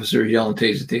officer yelling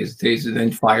taser, taser, taser,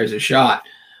 then fires a shot.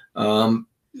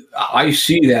 I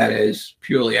see that as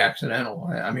purely accidental.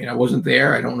 I mean, I wasn't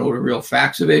there. I don't know the real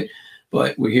facts of it,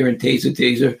 but we're hearing taser,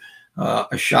 taser.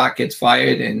 A shot gets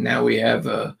fired, and now we have,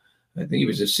 I think he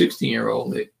was a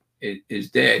 16-year-old that is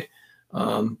dead.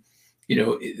 I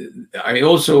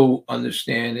also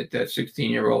understand that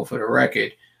 16-year-old, for the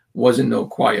record, wasn't no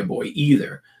choir boy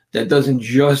either. That doesn't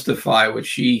justify what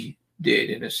she did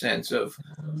in a sense of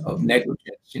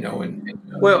negligence,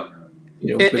 but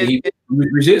he was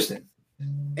resistant.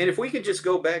 And if we could just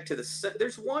go back to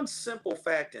there's one simple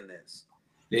fact in this.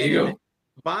 There you go.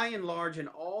 By and large, in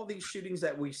all these shootings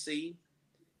that we see,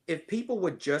 if people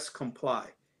would just comply,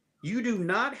 you do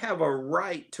not have a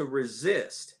right to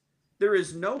resist. There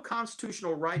is no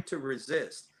constitutional right to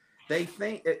resist.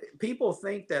 People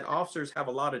think that officers have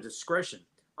a lot of discretion.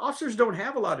 Officers don't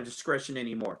have a lot of discretion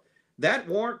anymore. That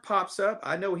warrant pops up.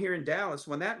 I know here in Dallas,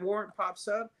 when that warrant pops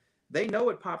up, They know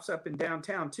it pops up in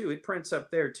downtown too. It prints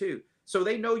up there too. So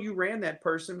they know you ran that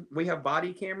person. We have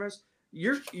body cameras.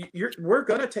 We're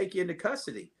going to take you into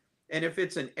custody. And if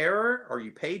it's an error or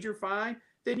you paid your fine,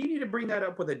 then you need to bring that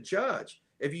up with a judge.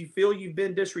 If you feel you've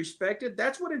been disrespected,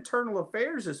 that's what internal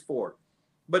affairs is for.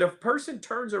 But if a person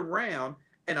turns around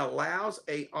and allows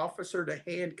an officer to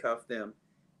handcuff them,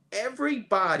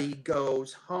 everybody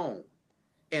goes home.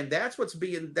 And that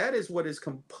is what is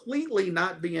completely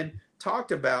not being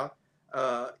talked about,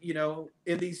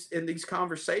 in these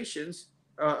conversations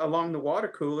along the water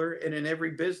cooler and in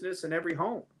every business and every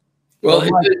home. Well,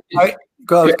 go ahead.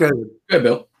 Go ahead,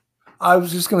 Bill. I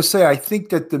was just going to say, I think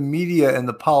that the media and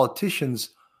the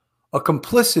politicians are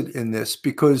complicit in this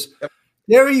because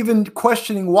they're even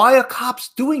questioning, why are cops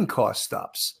doing car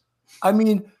stops? I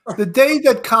mean, the day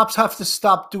that cops have to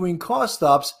stop doing car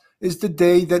stops is the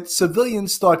day that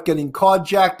civilians start getting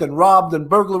carjacked and robbed and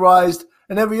burglarized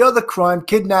and every other crime,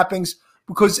 kidnappings,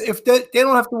 because if they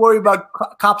don't have to worry about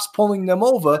cops pulling them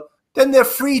over, then they're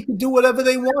free to do whatever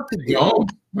they want to do. Oh,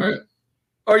 right.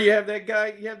 Or you have that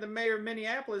guy, you have the mayor of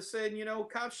Minneapolis saying,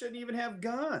 cops shouldn't even have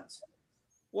guns.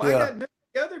 Why not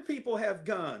other people have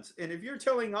guns? And if you're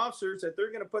telling officers that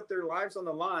they're going to put their lives on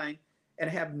the line and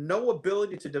have no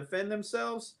ability to defend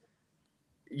themselves,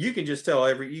 you can just tell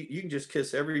you can just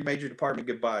kiss every major department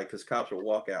goodbye because cops will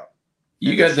walk out.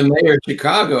 You got the mayor of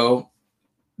Chicago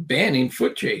banning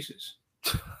foot chases.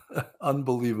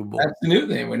 Unbelievable. That's the new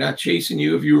thing. We're not chasing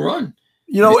you if you run.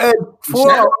 Ed,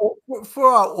 for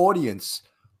our audience,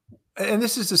 and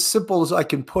this is as simple as I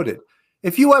can put it,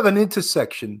 if you have an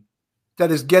intersection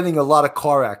that is getting a lot of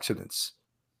car accidents,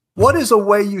 what is a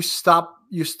way you stop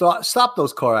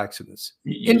those car accidents?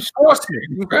 Enforcement.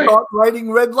 You start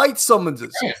writing red light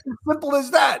summonses. Right. It's as simple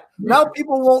as that. Right. Now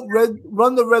people won't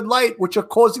run the red light, which are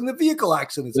causing the vehicle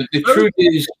accidents. The truth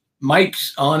is,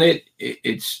 Mike's on it.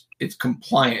 It's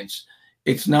compliance.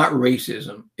 It's not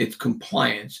racism. It's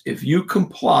compliance. If you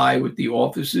comply with the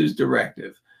officer's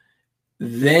directive,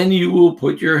 then you will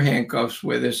put your handcuffs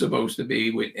where they're supposed to be,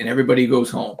 and everybody goes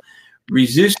home.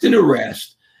 Resisting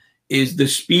arrest is the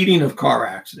speeding of car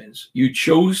accidents. You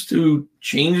chose to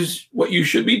change what you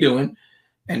should be doing,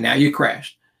 and now you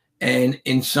crashed. And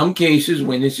in some cases,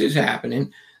 when this is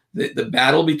happening, the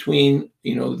battle between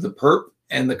the perp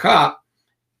and the cop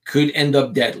could end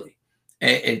up deadly.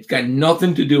 It's got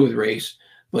nothing to do with race,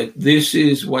 but this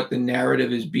is what the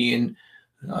narrative is being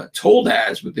told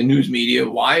as with the news media.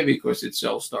 Why? Because it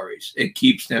sells stories. It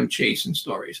keeps them chasing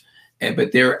stories,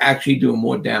 but they're actually doing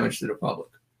more damage to the public.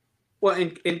 Well,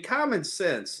 in common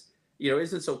sense,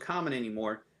 isn't so common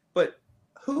anymore. But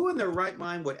who in their right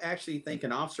mind would actually think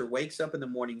an officer wakes up in the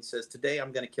morning and says, "Today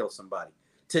I'm going to kill somebody.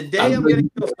 Today I'm going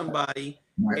to kill somebody,"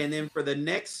 and then for the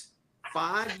next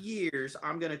 5 years,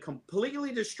 I'm going to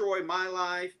completely destroy my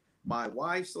life, my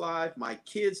wife's life, my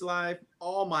kid's life,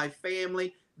 all my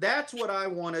family. That's what I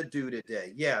want to do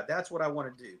today. Yeah, that's what I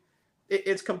want to do.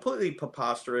 It's completely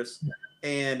preposterous.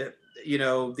 And,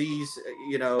 these,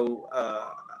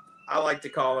 I like to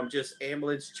call them just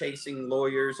ambulance chasing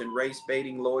lawyers and race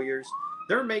baiting lawyers.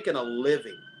 They're making a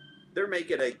living. They're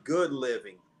making a good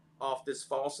living off this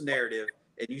false narrative.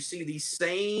 And you see these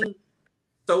same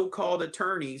so-called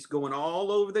attorneys going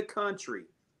all over the country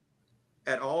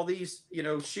at all these,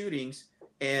 shootings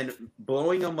and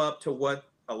blowing them up to what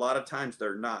a lot of times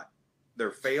they're not.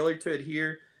 Their failure to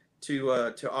adhere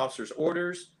to officers'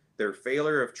 orders, their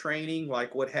failure of training,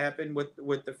 like what happened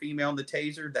with the female in the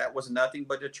taser, that was nothing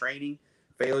but a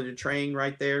failure to train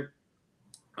right there.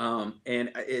 And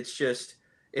it's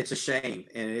a shame,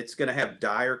 and it's going to have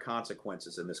dire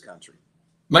consequences in this country.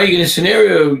 Mike, in a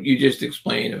scenario you just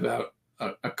explained about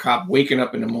a cop waking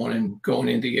up in the morning, going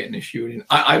in to get in a shooting.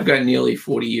 I've got nearly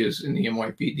 40 years in the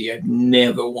NYPD. I've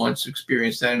never once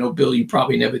experienced that. I know, Bill, you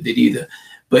probably never did either.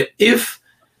 But if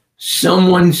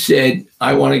someone said,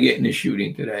 "I want to get in a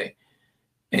shooting today,"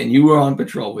 and you were on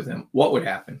patrol with him, what would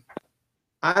happen?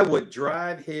 I would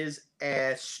drive his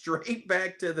ass straight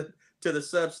back to the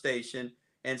substation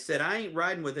and said, "I ain't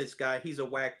riding with this guy. He's a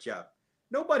whack job."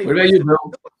 Nobody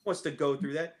wants to go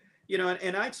through that.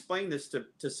 And I explain this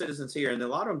to citizens here, and a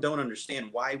lot of them don't understand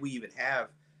why we even have,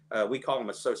 we call them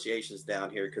associations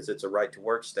down here because it's a right to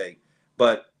work state.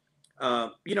 But,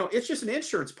 it's just an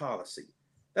insurance policy.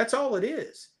 That's all it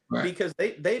is. Right. Because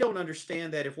they don't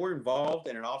understand that if we're involved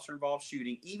in an officer-involved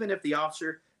shooting, even if the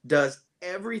officer does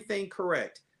everything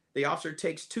correct, the officer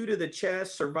takes 2 to the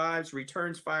chest, survives,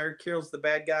 returns fire, kills the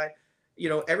bad guy,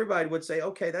 everybody would say,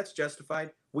 okay, that's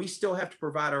justified. We still have to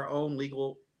provide our own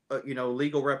legal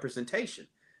representation.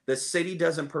 The city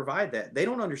doesn't provide that. They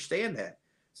don't understand that.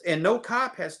 And no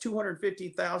cop has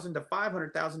 $250,000 to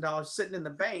 $500,000 sitting in the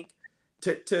bank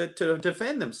to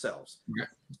defend themselves. Yeah.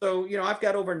 So, you know, I've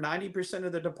got over 90%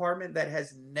 of the department that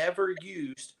has never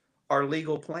used our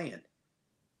legal plan,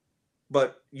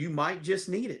 but you might just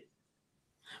need it.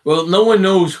 Well, no one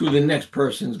knows who the next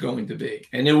person is going to be,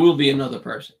 and there will be another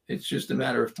person. It's just a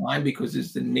matter of time because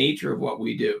it's the nature of what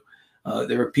we do.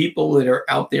 There are people that are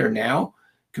out there now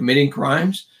committing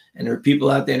crimes, and there are people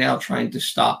out there now trying to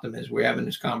stop them as we're having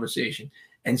this conversation.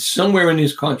 And somewhere in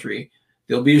this country,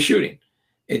 there'll be a shooting.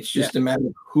 It's just a matter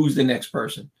of who's the next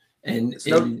person. And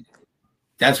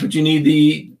that's what you need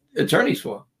the attorneys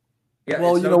for. Yeah,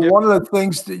 well, you know, one of the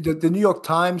things, the New York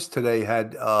Times today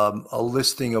had a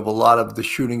listing of a lot of the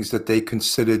shootings that they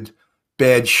considered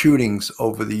bad shootings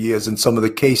over the years and some of the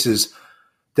cases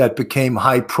that became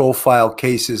high-profile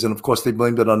cases. And, of course, they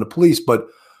blamed it on the police. But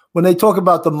when they talk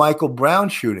about the Michael Brown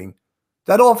shooting,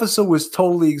 that officer was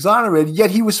totally exonerated, yet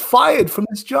he was fired from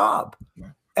his job.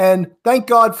 And thank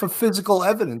God for physical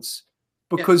evidence,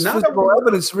 because physical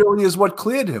evidence really is what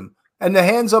cleared him. And the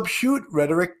hands-up shoot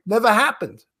rhetoric never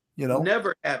happened. You know,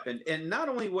 never happened. And not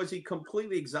only was he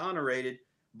completely exonerated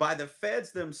by the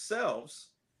feds themselves,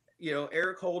 you know,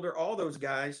 Eric Holder, all those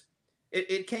guys,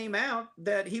 it came out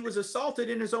that he was assaulted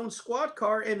in his own squad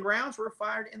car and rounds were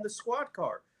fired in the squad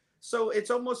car. So it's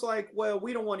almost like, well,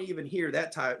 we don't want to even hear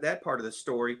that part of the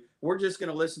story. We're just going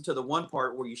to listen to the one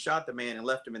part where you shot the man and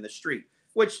left him in the street,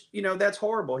 which, you know, that's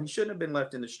horrible. He shouldn't have been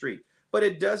left in the street. But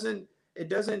it doesn't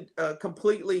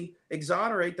completely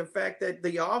exonerate the fact that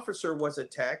the officer was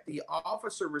attacked. The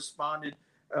officer responded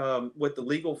with the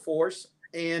legal force.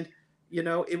 And, you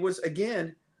know, it was,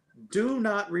 again, do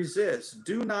not resist.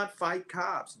 Do not fight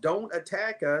cops. Don't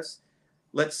attack us.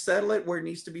 Let's settle it where it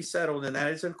needs to be settled, and that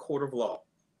is in a court of law.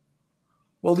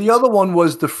 Well, the other one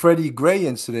was the Freddie Gray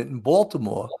incident in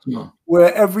Baltimore,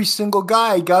 where every single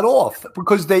guy got off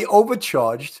because they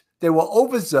overcharged, they were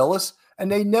overzealous,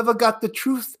 and they never got the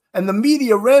truth. And the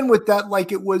media ran with that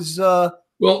like it was.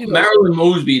 Marilyn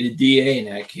Mosby, the DA in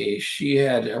that case, she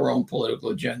had her own political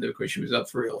agenda because she was up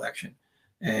for re-election,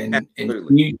 and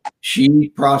she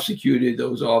prosecuted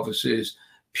those officers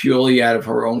purely out of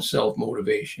her own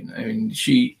self-motivation. I mean,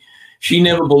 she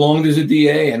never belonged as a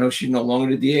DA. I know she's no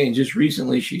longer the DA, and just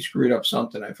recently she screwed up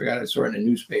something. I forgot, I saw it in the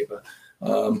newspaper.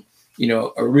 You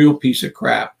know, a real piece of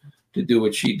crap to do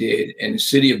what she did, and the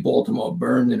city of Baltimore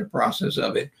burned in the process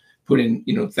of it, putting,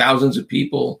 you know, thousands of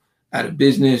people out of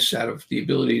business, out of the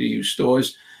ability to use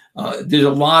stores. There's a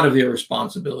lot of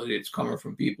irresponsibility that's coming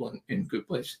from people in good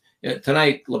places.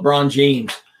 Tonight, LeBron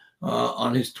James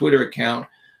on his Twitter account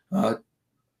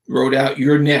wrote out,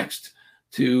 "You're next,"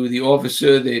 to the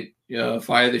officer that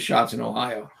fired the shots in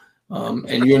Ohio.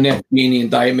 And you're next being the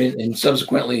indictment, and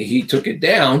subsequently he took it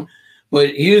down.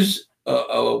 But here's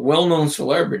a well-known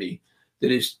celebrity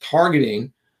that is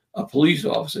targeting a police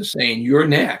officer saying, "You're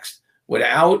next,"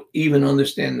 without even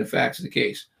understanding the facts of the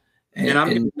case.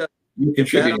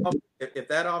 If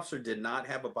that officer did not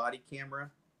have a body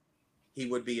camera, he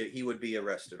would be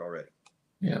arrested already.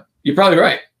 Yeah, you're probably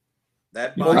right.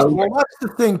 Well, that's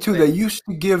the thing too. They used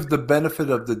to give the benefit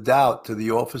of the doubt to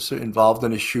the officer involved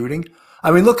in a shooting.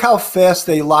 I mean, look how fast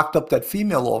they locked up that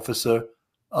female officer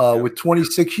with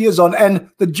 26 years on, and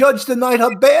the judge denied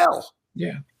her bail.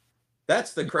 Yeah,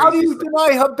 that's the crazy. How do you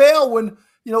deny her bail when,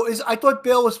 you know, I thought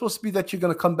bail was supposed to be that you're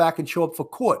going to come back and show up for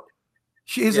court.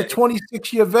 She is a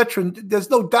 26-year veteran. There's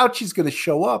no doubt she's going to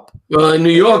show up. Well, in New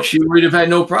York, she would have had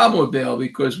no problem with bail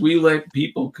because we let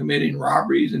people committing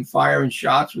robberies and firing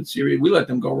shots with serious. We let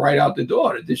them go right out the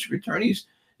door. The district attorneys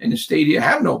in the state here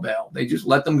have no bail. They just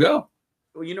let them go.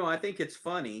 Well, you know, I think it's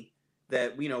funny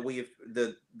that, you know, we've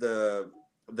the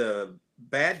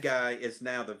bad guy is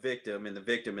now the victim and the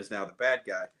victim is now the bad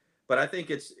guy. But I think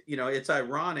it's, you know, it's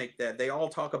ironic that they all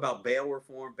talk about bail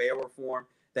reform,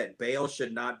 that bail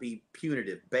should not be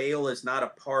punitive. Bail is not a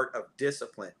part of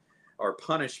discipline or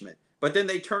punishment. But then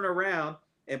they turn around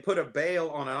and put a bail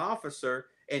on an officer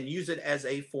and use it as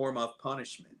a form of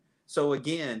punishment. So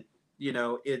again, you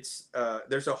know, it's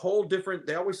there's a whole different,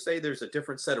 they always say there's a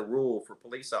different set of rules for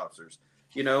police officers.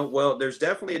 You know, well, there's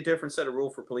definitely a different set of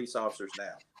rules for police officers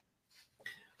now.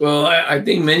 Well, I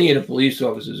think many of the police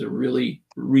officers are really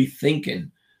rethinking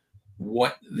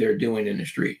what they're doing in the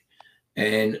street.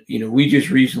 And, you know, we just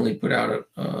recently put out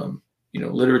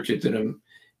literature to them.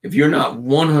 If you're not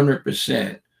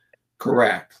 100%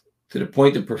 correct to the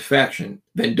point of perfection,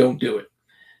 then don't do it.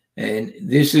 And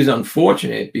this is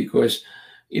unfortunate because,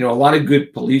 you know, a lot of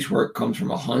good police work comes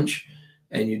from a hunch,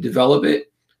 and you develop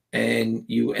it and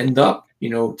you end up, you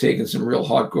know, taking some real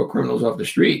hardcore criminals off the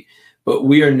street. But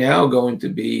we are now going to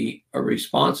be a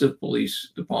responsive police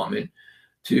department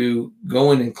to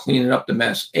go in and clean up the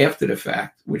mess after the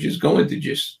fact, which is going to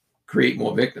just create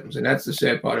more victims. And that's the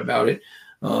sad part about it.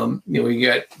 We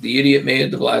got the idiot mayor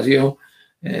de Blasio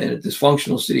and a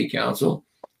dysfunctional city council,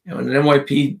 and an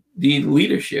NYPD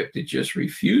leadership that just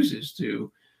refuses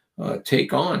to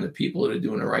take on the people that are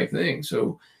doing the right thing.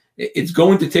 So it's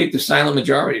going to take the silent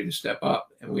majority to step up,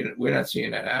 and we're not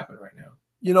seeing that happen right now.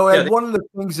 And one of the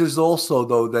things is also,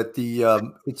 though, that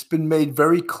it's been made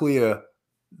very clear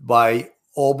by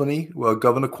Albany,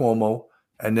 Governor Cuomo,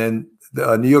 and then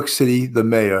New York City, the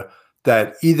mayor,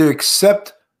 that either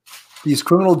accept these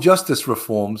criminal justice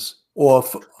reforms, or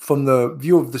from the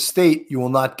view of the state, you will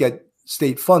not get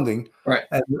state funding. Right.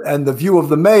 And the view of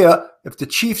the mayor, if the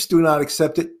chiefs do not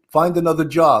accept it, find another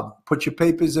job, put your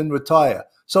papers in, retire.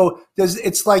 So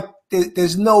it's like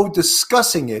there's no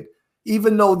discussing it,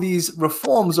 even though these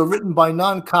reforms are written by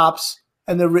non-cops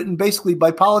and they're written basically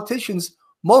by politicians,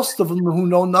 most of them who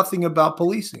know nothing about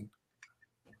policing.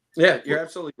 Yeah, you're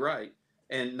absolutely right.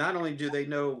 And not only do they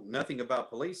know nothing about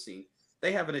policing,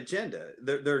 they have an agenda.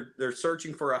 They're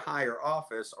searching for a higher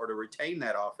office or to retain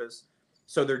that office.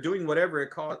 So they're doing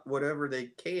whatever they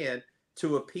can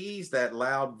to appease that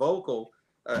loud vocal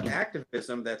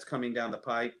activism that's coming down the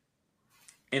pipe.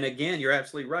 And again, you're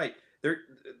absolutely right.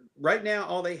 Right now,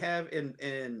 all they have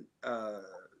in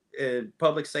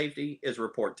public safety is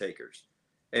report takers.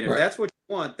 And if that's what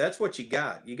you want, that's what you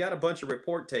got. You got a bunch of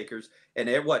report takers. And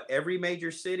every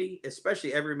major city,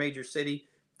 especially every major city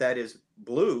that is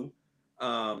blue,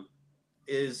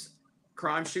 is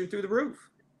crime shooting through the roof.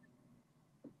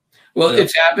 Well,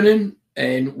 it's happening.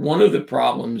 And one of the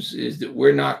problems is that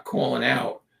we're not calling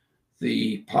out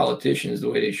the politicians the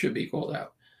way they should be called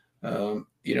out.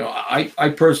 I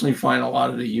personally find a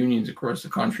lot of the unions across the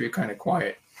country are kind of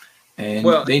quiet, and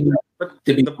they need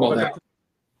to be called out.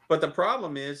 But the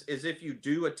problem is if you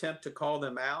do attempt to call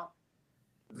them out,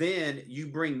 then you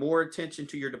bring more attention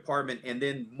to your department, and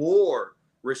then more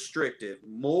restrictive,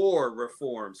 more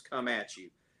reforms come at you.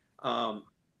 But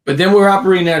then we're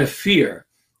operating out of fear,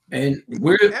 and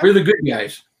we're the good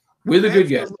guys. We're the good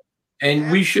guys,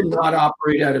 and we should not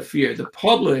operate out of fear. The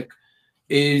public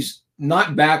is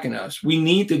not backing us. We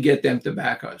need to get them to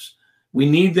back us. We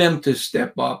need them to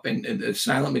step up, and the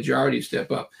silent majority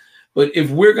step up. But if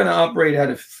we're going to operate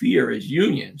out of fear as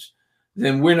unions,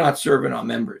 then we're not serving our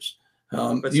members.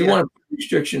 If you want to put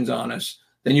restrictions on us,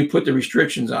 then you put the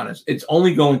restrictions on us. It's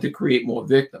only going to create more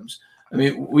victims. I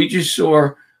mean, we just saw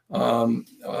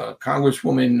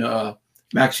Congresswoman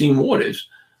Maxine Waters,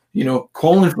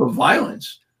 calling for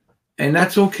violence, and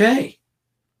that's okay.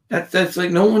 That's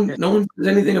like no one says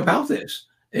anything about this.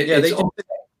 They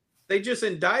just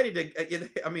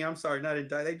indicted. I'm sorry, not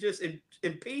indicted. They just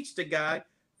impeached a guy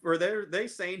for they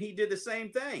saying he did the same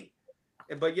thing,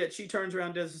 but yet she turns around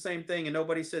and does the same thing, and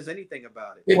nobody says anything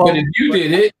about it. But if you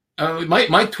did it,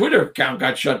 my Twitter account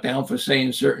got shut down for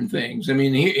saying certain things. I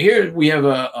mean, here we have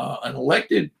an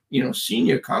elected,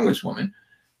 senior congresswoman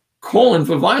calling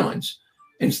for violence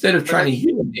instead of trying to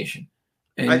heal the nation,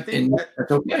 and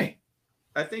that's okay.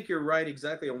 I think you're right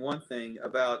exactly on one thing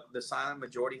about the silent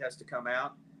majority has to come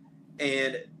out,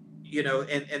 and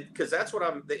because that's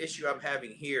what the issue I'm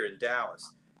having here in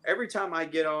Dallas. Every time I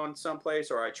get on someplace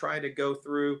or I try to go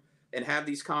through and have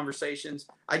these conversations,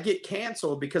 I get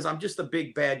canceled because I'm just a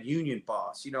big bad union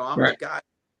boss. I'm the guy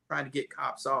trying to get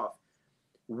cops off.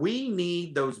 We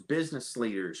need those business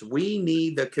leaders. We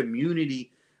need the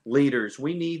community leaders.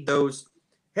 We need those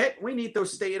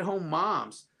stay-at-home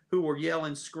moms who will yell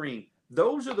and scream.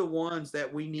 Those are the ones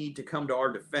that we need to come to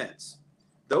our defense.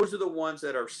 Those are the ones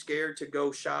that are scared to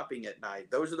go shopping at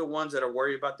night. Those are the ones that are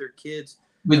worried about their kids.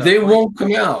 But they won't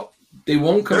come out. They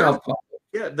won't come out public.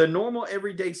 Yeah, the normal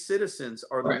everyday citizens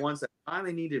are the ones that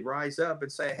finally need to rise up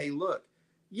and say, hey, look,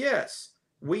 yes,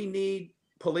 we need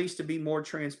police to be more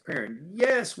transparent.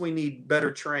 Yes, we need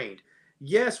better trained.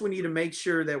 Yes, we need to make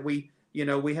sure that we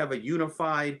have a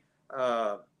unified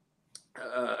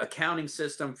accounting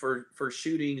system for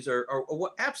shootings or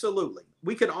what. Absolutely.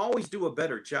 We can always do a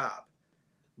better job,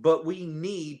 but we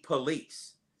need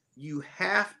police. You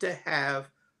have to have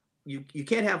you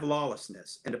can't have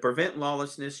lawlessness, and to prevent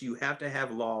lawlessness, you have to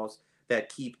have laws that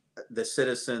keep the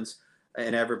citizens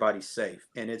and everybody safe.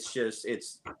 And it's just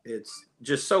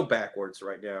so backwards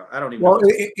right now. I don't even. Well,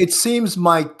 it seems,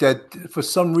 Mike, that for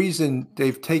some reason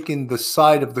they've taken the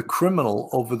side of the criminal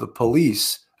over the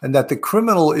police, and that the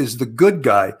criminal is the good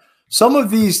guy. Some of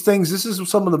these things, this is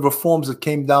some of the reforms that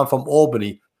came down from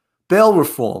Albany: bail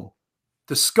reform,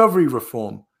 discovery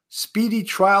reform, speedy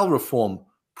trial reform,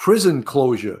 prison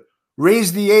closure.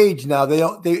 Raise the age now.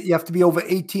 You have to be over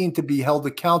 18 to be held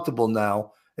accountable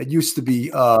now. It used to be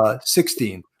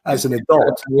 16 as an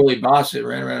adult. Willie Bossett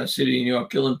ran around the city of New York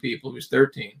killing people. He was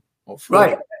 13.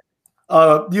 Right.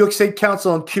 New York State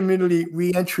Council on Community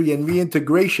Reentry and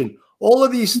Reintegration. All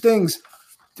of these things,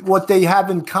 what they have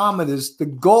in common is the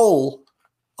goal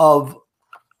of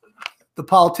the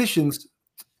politicians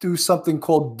do something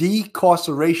called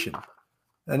decarceration.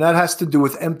 And that has to do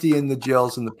with emptying the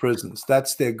jails and the prisons.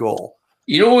 That's their goal.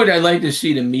 You know what I'd like to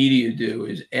see the media do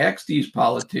is ask these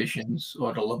politicians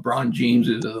or the LeBron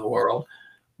Jameses of the world,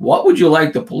 what would you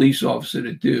like the police officer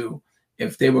to do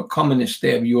if they were coming to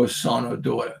stab your son or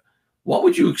daughter? What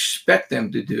would you expect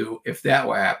them to do if that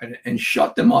were happening? And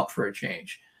shut them up for a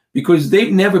change, because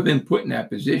they've never been put in that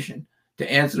position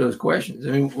to answer those questions.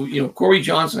 I mean, you know, Corey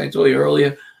Johnson, I told you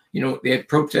earlier, you know, they had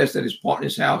protests at his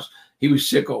partner's house. He was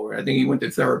sick over it. I think he went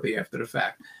to therapy after the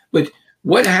fact. But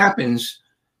what happens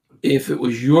if it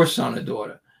was your son or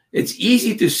daughter? It's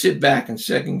easy to sit back and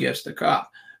second guess the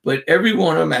cop. But every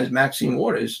one of them, as Maxine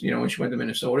Waters, you know, when she went to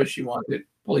Minnesota, she wanted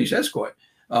police escort.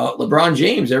 LeBron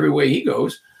James, everywhere he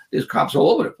goes, there's cops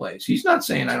all over the place. He's not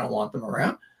saying I don't want them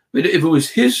around. But if it was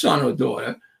his son or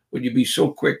daughter, would you be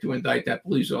so quick to indict that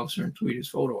police officer and tweet his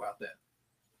photo out there?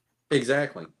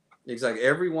 Exactly. Exactly.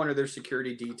 Every one of their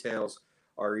security details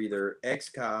are either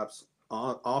ex-cops,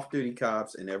 off-duty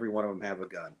cops, and every one of them have a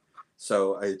gun.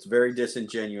 So it's very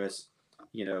disingenuous,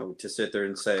 you know, to sit there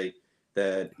and say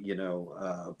that, you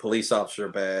know, police officers are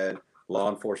bad, law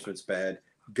enforcement's bad,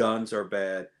 guns are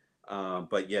bad,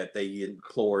 but yet they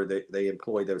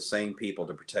employ those same people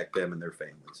to protect them and their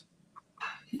families.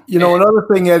 You know, another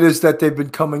thing, Ed, is that they've been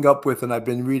coming up with, and I've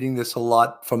been reading this a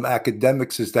lot from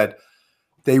academics, is that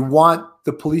they want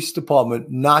the police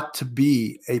department not to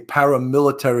be a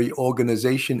paramilitary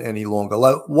organization any longer.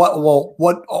 What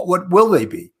will they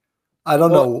be? I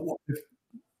don't know.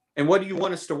 And what do you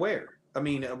want us to wear? I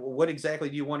mean, what exactly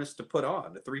do you want us to put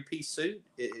on? A three-piece suit?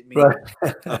 Right.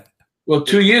 Well,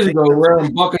 2 years ago, we're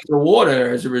wearing buckets of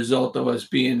water as a result of us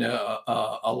being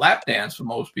a lap dance for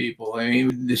most people. I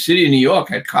mean, the city of New York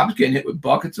had cops getting hit with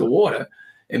buckets of water.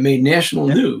 It made national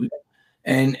news.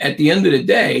 And at the end of the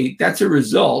day, that's a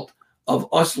result of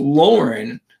us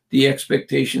lowering the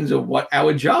expectations of what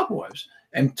our job was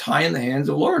and tying the hands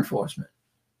of law enforcement.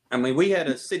 I mean, we had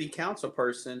a city council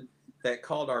person that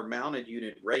called our mounted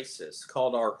unit racist,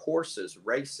 called our horses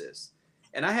racist.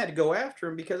 And I had to go after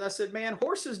him because I said, man,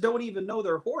 horses don't even know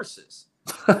they're horses.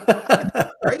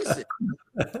 Racist.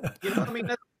 You know, I mean,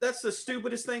 that's the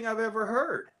stupidest thing I've ever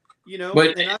heard. You know,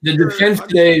 but the defense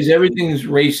today is everything's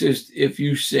racist if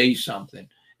you say something.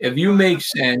 If you make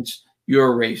sense,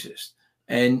 you're a racist.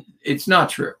 And it's not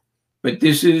true. But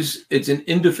it's an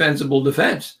indefensible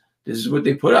defense. This is what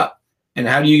they put up. And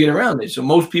how do you get around this? So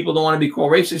most people don't want to be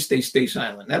called racist. They stay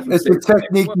silent. It's a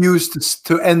technique used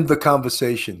to end the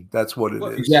conversation. That's what it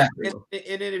is. Exactly.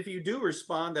 And then if you do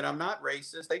respond that I'm not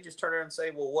racist, they just turn around and say,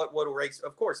 well, what a race?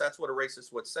 Of course, that's what a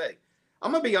racist would say.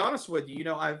 I'm going to be honest with you. You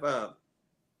know,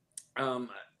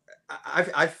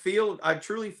 I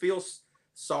truly feel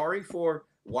sorry for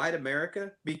white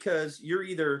America, because you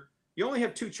only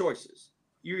have two choices.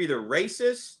 You're either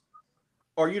racist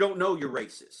or you don't know you're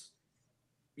racist.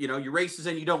 You know, you're racist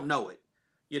and you don't know it,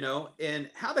 you know, and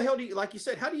how the hell do you, like you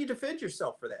said, how do you defend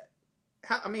yourself for that?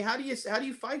 How do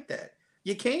you fight that?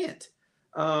 You can't.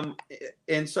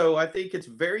 And so I think it's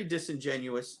very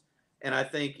disingenuous. And I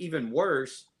think even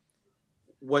worse,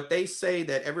 what they say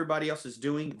that everybody else is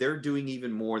doing, they're doing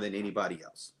even more than anybody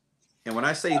else. And when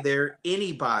I say they're,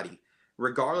 anybody,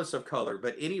 regardless of color,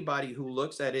 but anybody who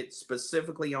looks at it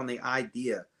specifically on the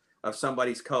idea of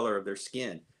somebody's color of their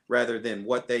skin, rather than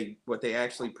what they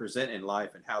actually present in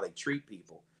life and how they treat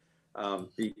people.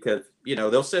 Because, you know,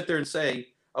 they'll sit there and say,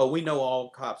 oh, we know all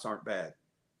cops aren't bad.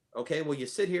 Okay, well, you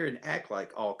sit here and act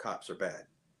like all cops are bad.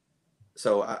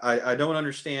 So I don't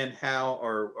understand how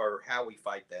or how we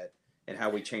fight that and how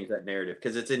we change that narrative,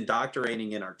 because it's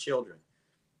indoctrinating in our children.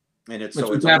 And it's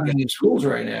what's happening in schools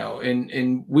right now.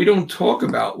 And we don't talk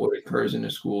about what occurs in the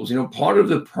schools. You know, part of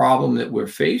the problem that we're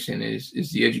facing is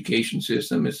the education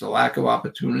system. It's the lack of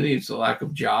opportunity. It's the lack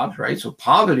of jobs, right? So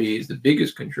poverty is the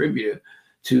biggest contributor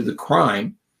to the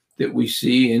crime that we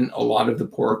see in a lot of the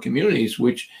poorer communities,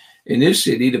 which in this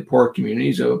city, the poor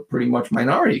communities are pretty much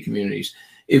minority communities.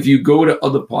 If you go to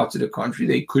other parts of the country,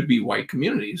 they could be white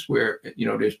communities where, you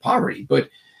know, there's poverty. But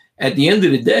at the end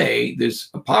of the day, there's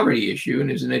a poverty issue and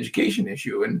there's an education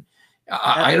issue. And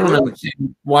I don't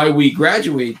understand why we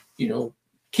graduate, you know,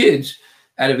 kids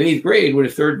out of 8th grade with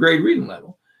a 3rd grade reading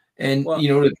level. And, you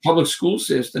know, the public school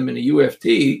system and the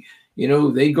UFT, you know,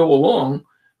 they go along,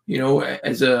 you know,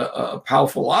 as a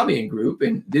powerful lobbying group.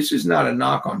 And this is not a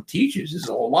knock on teachers. There's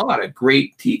a lot of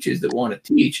great teachers that want to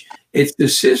teach. It's the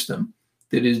system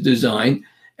that is designed,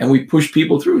 and we push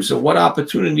people through. So what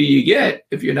opportunity you get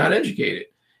if you're not educated?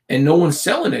 and no one's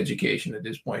selling education at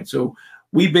this point. So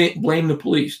we blame the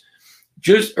police.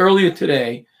 Just earlier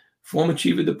today, former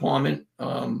chief of department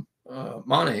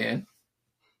Monahan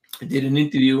did an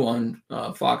interview on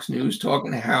Fox News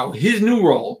talking how his new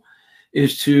role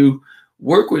is to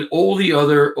work with all the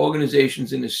other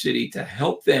organizations in the city to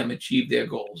help them achieve their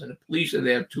goals, and the police are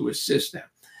there to assist them.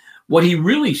 What he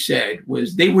really said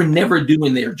was they were never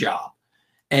doing their job,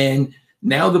 and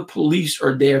now the police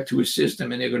are there to assist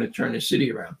them, and they're going to turn the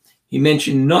city around. He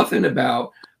mentioned nothing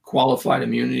about qualified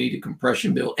immunity, the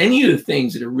compression bill, any of the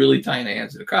things that are really tying the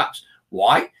hands of the cops.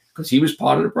 Why? Because he was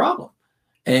part of the problem.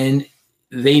 And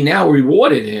they now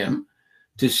rewarded him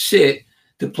to sit,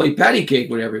 to play patty cake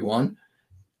with everyone,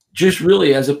 just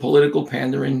really as a political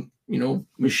pandering,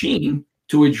 machine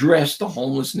to address the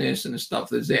homelessness and the stuff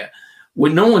that's there.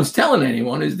 What no one's telling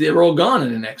anyone is they're all gone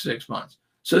in the next 6 months.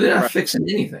 So they're not fixing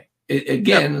anything.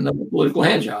 Again, another political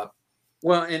hand job.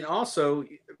 Well, and also,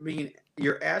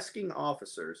 you're asking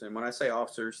officers, and when I say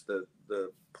officers, the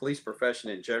police profession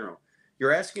in general,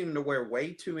 you're asking them to wear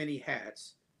way too many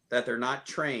hats that they're not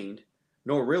trained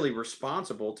nor really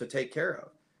responsible to take care of.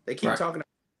 They keep talking about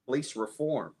police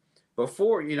reform.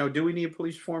 Before, do we need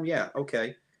police reform? Yeah,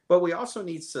 okay. But we also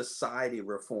need society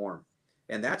reform.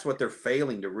 And that's what they're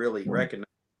failing to really recognize.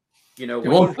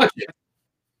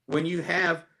 When you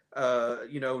have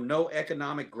no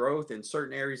economic growth in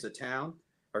certain areas of town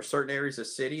or certain areas of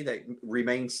city that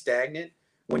remain stagnant,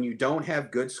 when you don't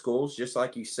have good schools, just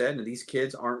like you said, and these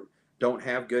kids don't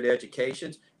have good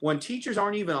educations, when teachers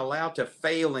aren't even allowed to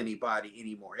fail anybody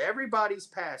anymore, everybody's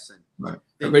passing. Right.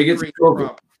 Everybody gets a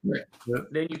trophy. Right.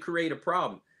 Then you create a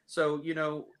problem. So,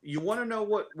 you want to know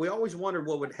what we always wondered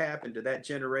what would happen to that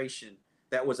generation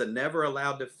that was never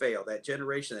allowed to fail, that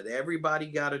generation that everybody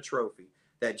got a trophy,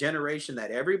 that generation that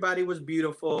everybody was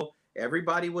beautiful,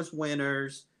 everybody was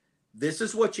winners. This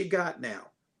is what you got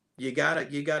now. You got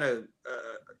a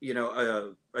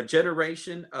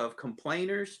generation of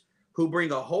complainers who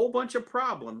bring a whole bunch of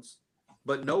problems,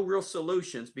 but no real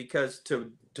solutions, because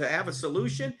to have a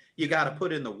solution, you got to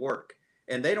put in the work.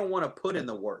 And they don't want to put in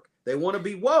the work. They want to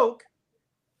be woke.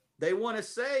 They want to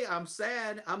say, I'm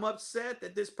sad, I'm upset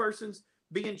that this person's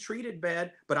being treated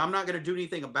bad, but I'm not going to do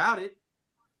anything about it.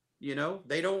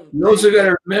 They don't. You also got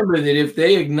to remember that if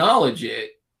they acknowledge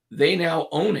it, they now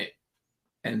own it.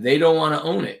 And they don't want to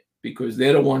own it because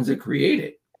they're the ones that create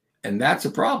it. And that's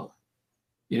a problem.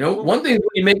 One thing, when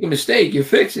you make a mistake, you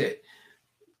fix it.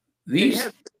 You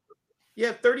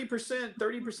have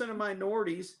 30% of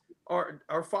minorities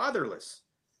are fatherless.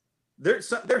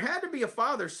 There had to be a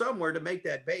father somewhere to make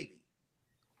that baby.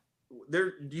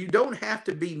 You don't have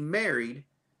to be married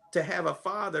to have a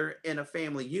father in a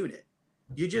family unit.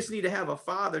 You just need to have a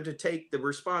father to take the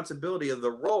responsibility of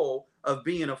the role of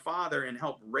being a father and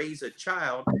help raise a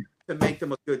child to make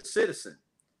them a good citizen.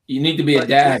 You need to be a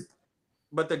dad.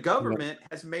 But the government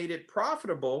has made it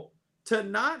profitable to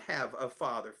not have a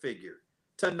father figure,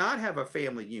 to not have a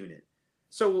family unit.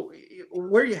 So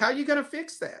how are you going to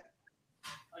fix that?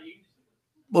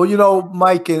 Well,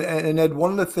 Mike and Ed,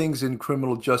 one of the things in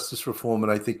criminal justice reform,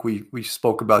 and I think we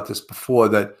spoke about this before,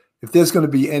 that if there's going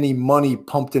to be any money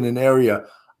pumped in an area,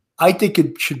 I think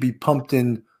it should be pumped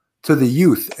in to the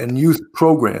youth and youth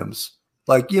programs.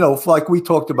 Like we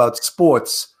talked about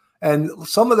sports, and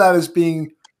some of that is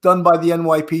being done by the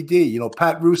NYPD.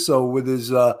 Pat Russo with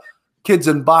his kids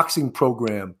in boxing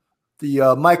program,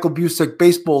 the Michael Busick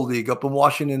Baseball League up in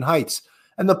Washington Heights.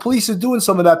 And the police are doing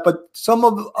some of that, but some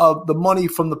of the money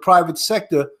from the private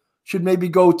sector should maybe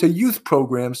go to youth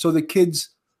programs so the kids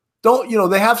don't,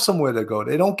 they have somewhere to go.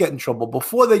 They don't get in trouble.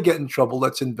 Before they get in trouble,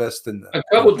 let's invest in them. A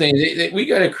couple of things. We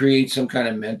got to create some kind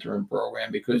of mentoring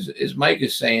program because, as Mike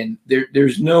is saying,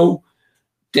 there's no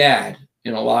dad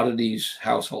in a lot of these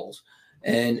households.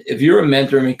 And if you're a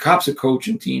mentor, cops are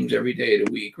coaching teams every day of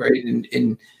the week, right?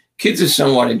 And kids are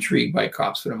somewhat intrigued by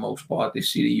cops for the most part. They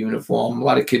see the uniform. A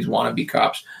lot of kids want to be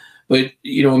cops. But, a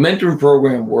mentoring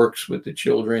program works with the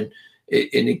children,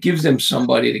 and it gives them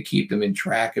somebody to keep them in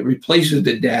track. It replaces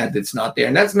the dad that's not there.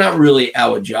 And that's not really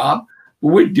our job, but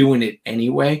we're doing it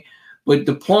anyway. But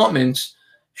departments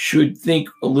should think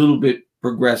a little bit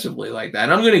progressively like that.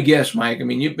 And I'm going to guess, Mike,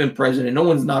 you've been president. No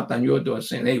one's knocked on your door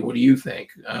saying, hey, what do you think?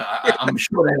 I'm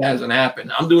sure that hasn't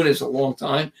happened. I'm doing this a long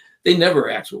time. They never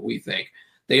ask what we think.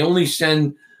 They only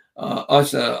send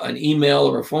us an email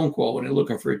or a phone call when they're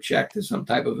looking for a check to some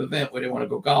type of event where they want to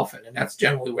go golfing. And that's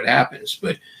generally what happens.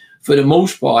 But for the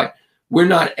most part, we're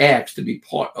not asked to be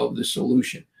part of the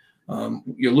solution.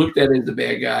 You're looked at as the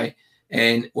bad guy.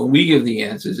 And when we give the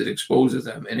answers, it exposes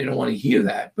them, and they don't want to hear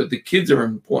that. But the kids are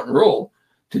an important role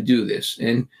to do this.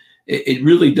 And it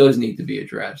really does need to be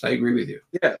addressed. I agree with you.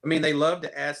 Yeah, I mean, they love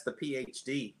to ask the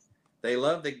PhD. They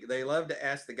love to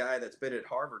ask the guy that's been at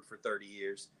Harvard for 30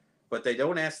 years, but they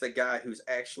don't ask the guy who's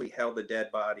actually held the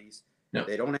dead bodies. No.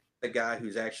 They don't ask the guy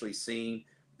who's actually seen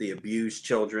the abused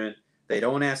children. They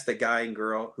don't ask the guy and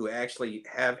girl who actually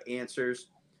have answers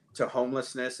to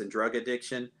homelessness and drug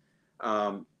addiction.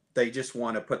 They just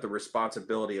want to put the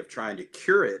responsibility of trying to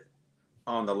cure it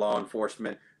on the law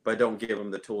enforcement, but don't give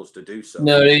them the tools to do so.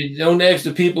 No, they don't ask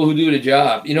the people who do the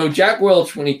job. You know, Jack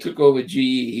Welch, when he took over GE,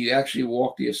 he actually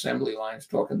walked the assembly lines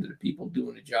talking to the people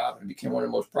doing the job and became one of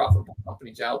the most profitable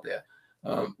companies out there.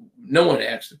 No one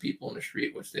asked the people in the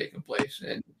street what's taking place.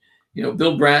 And, you know,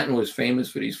 Bill Bratton was famous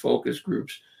for these focus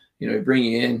groups. You know, bring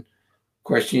you in,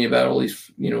 questioning about all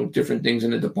these, you know, different things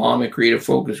in the department, create a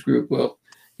focus group. Well,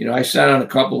 you know, I sat on a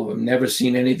couple of them, never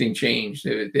seen anything change.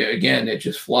 They're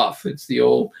just fluff. It's the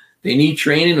old, they need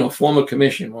training or form a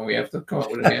commission when we have to come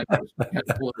up with an answer.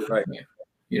 Right.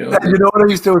 You know what I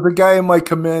used to, there was a guy in my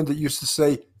command that used to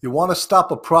say, you want to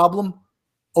stop a problem?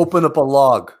 Open up a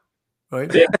log.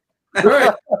 Right? Yeah.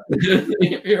 Right.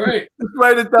 You're right. Just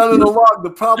write it down in the log.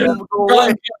 The problem will go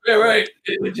away. Yeah, right.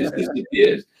 It just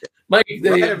disappears. Mike,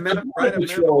 write a memo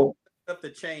up the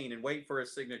chain and wait for a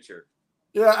signature.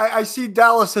 Yeah, I see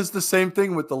Dallas has the same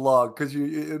thing with the log because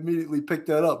you immediately picked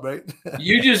that up, right?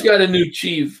 You just got a new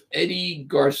chief, Eddie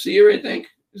Garcia, I think.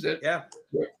 Is that?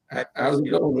 Yeah. How's it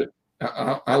going with?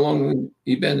 How long has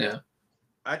he been there?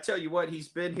 I tell you what, he's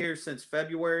been here since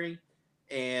February,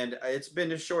 and it's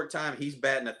been a short time. He's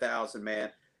batting 1,000,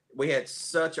 man. We had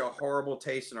such a horrible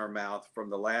taste in our mouth from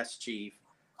the last chief.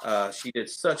 She did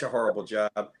such a horrible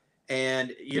job.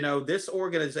 And, you know, this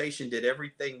organization did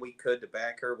everything we could to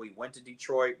back her. We went to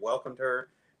Detroit, welcomed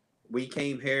her. We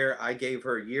came here. I gave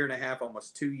her 1.5 years,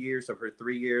 almost 2 years of her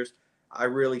 3 years. I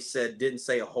really didn't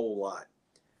say a whole lot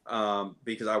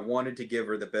because I wanted to give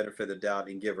her the benefit of the doubt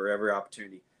and give her every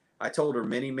opportunity. I told her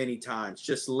many, many times,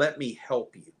 just let me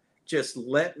help you. Just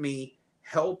let me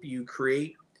help you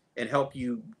create and help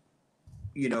you,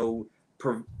 you know,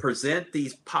 present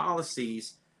these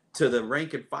policies to the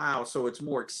rank and file so it's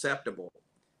more acceptable.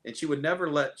 And she would never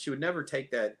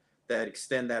take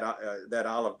extend that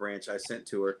olive branch I sent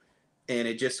to her. And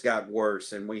it just got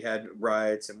worse. And we had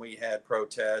riots and we had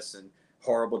protests and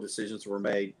horrible decisions were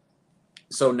made.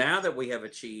 So now that we have a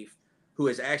chief who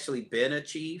has actually been a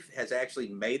chief, has actually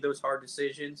made those hard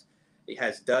decisions, he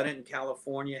has done it in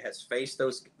California, has faced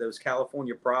those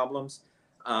California problems.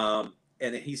 And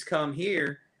he's come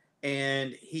here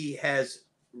and he has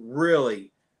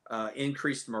really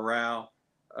increased morale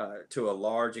to a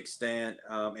large extent,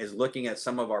 is looking at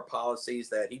some of our policies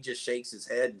that he just shakes his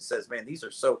head and says, man, these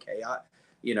are so chaotic,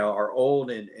 you know, are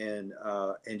old and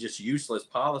just useless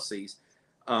policies.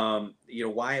 You know,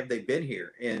 why have they been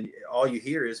here? And all you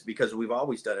hear is because we've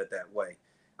always done it that way.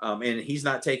 And he's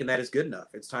not taking that as good enough.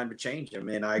 It's time to change him.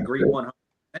 And I agree 100%.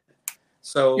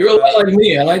 So you're a lot like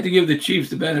me. I like to give the Chiefs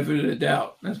the benefit of the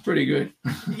doubt. That's pretty good.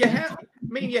 You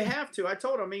have to. I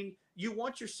told him, you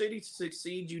want your city to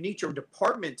succeed. You need your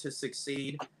department to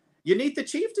succeed. You need the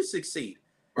chief to succeed.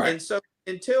 Right. And so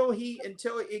until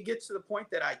it gets to the point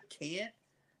that I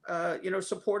can't, you know,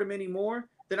 support him anymore,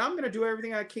 then I'm going to do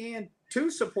everything I can to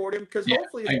support him because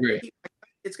hopefully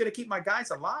it's going to keep my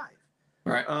guys alive.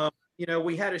 Right. You know,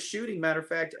 we had a shooting. Matter of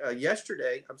fact,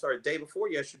 the day before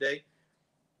yesterday.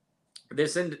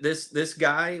 This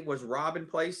guy was robbing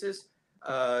places.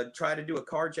 Tried to do a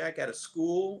carjack at a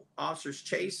school. Officers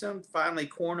chase him, finally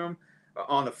corner him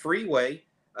on the freeway.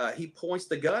 He points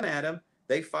the gun at him.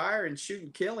 They fire and shoot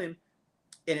and kill him.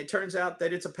 And it turns out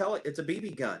that it's a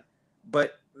BB gun.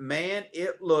 But man,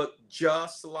 it looked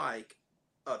just like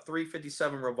a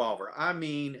 .357 revolver. I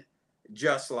mean,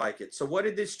 just like it. So what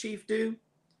did this chief do?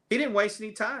 He didn't waste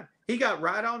any time. He got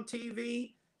right on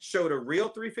TV, showed a real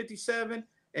 .357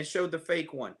 and showed the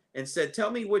fake one and said, tell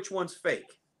me which one's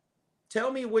fake.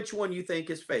 Tell me which one you think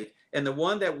is fake. And the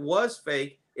one that was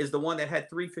fake is the one that had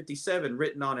 .357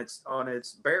 written on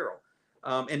its barrel.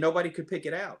 And nobody could pick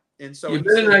it out. And so you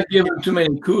better not give him too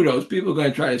many kudos. People are going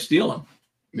to try to steal him.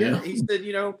 Yeah. He said,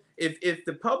 you know, if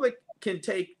the public can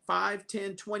take 5,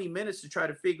 10, 20 minutes to try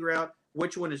to figure out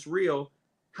which one is real,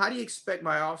 how do you expect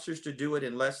my officers to do it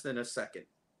in less than a second?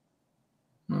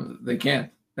 Well, they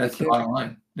can't. That's the bottom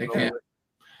line. They can't.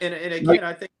 And again,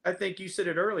 I think you said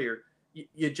it earlier.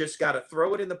 You just got to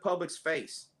throw it in the public's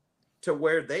face to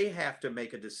where they have to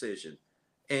make a decision.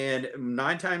 And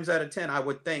 9 times out of 10, I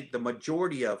would think the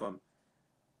majority of them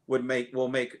will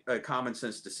make a common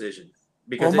sense decision.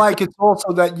 Because Mike, it's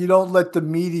also that you don't let the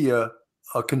media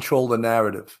control the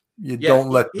narrative. You don't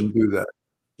let them do that.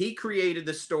 He created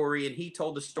the story and he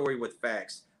told the story with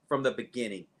facts. from the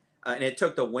beginning, and it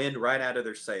took the wind right out of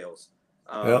their sails.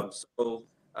 Yep. So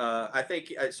I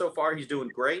think so far he's doing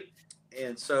great.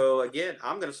 And so again,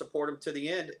 I'm going to support him to the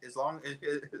end as long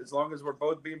as we're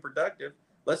both being productive.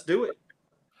 Let's do it.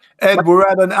 Ed, we're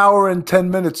at an hour and 10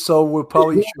 minutes, so we'll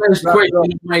probably Just quick,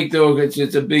 Mike, though, it's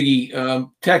a biggie.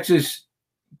 Texas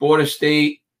border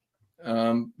state.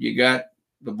 You got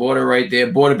the border right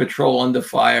there. Border Patrol under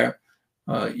fire.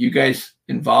 You guys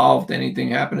involved?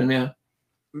 Anything happening there?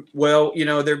 Well,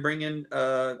 they're bringing,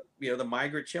 the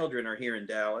migrant children are here in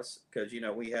Dallas because,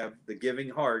 we have the Giving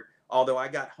Heart. Although I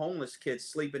got homeless kids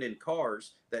sleeping in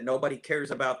cars that nobody cares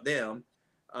about them.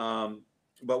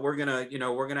 But we're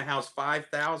gonna house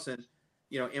 5,000,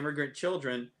 immigrant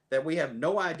children that we have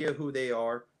no idea who they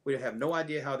are. We have no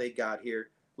idea how they got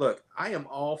here. Look, I am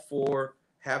all for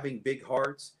having big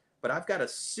hearts, but I've got a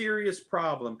serious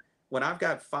problem when I've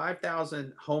got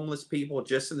 5,000 homeless people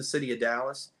just in the city of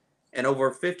Dallas, and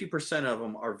over 50% of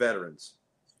them are veterans.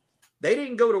 They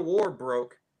didn't go to war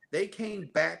broke. They came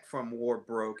back from war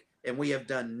broke, and we have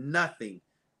done nothing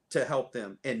to help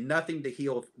them and nothing to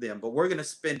heal them. But we're going to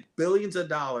spend billions of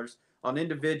dollars on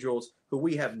individuals who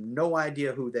we have no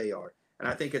idea who they are. And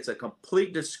I think it's a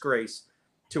complete disgrace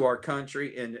to our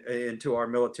country and to our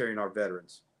military and our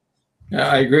veterans. Yeah,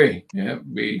 I agree. Yeah,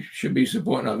 we should be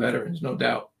supporting our veterans, no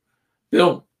doubt.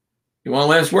 Bill, you want a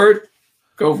last word?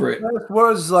 Go for it. Last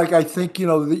words, I think,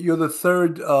 you're the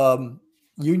third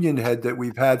union head that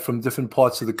we've had from different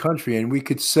parts of the country, and we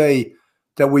could say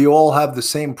that we all have the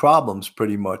same problems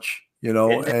pretty much,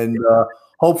 and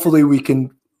hopefully we can,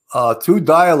 through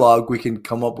dialogue, we can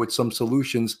come up with some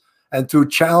solutions, and through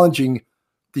challenging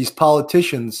these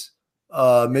politicians,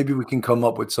 maybe we can come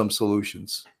up with some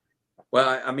solutions.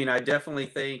 Well, I definitely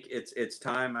think it's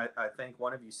time. I think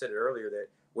one of you said it earlier that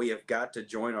we have got to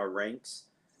join our ranks.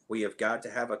 We have got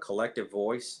to have a collective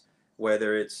voice,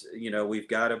 whether it's, we've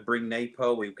got to bring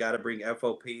NAPO, we've got to bring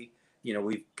FOP,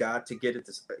 we've got to get at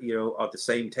this, at the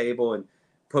same table and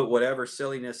put whatever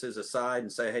silliness is aside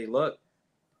and say, hey, look,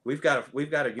 we've got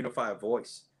to unify a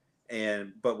voice,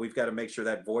 but we've got to make sure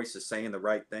that voice is saying the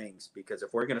right things, because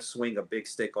if we're going to swing a big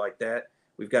stick like that,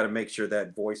 we've got to make sure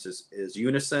that voice is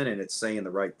unison and it's saying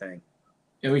the right thing.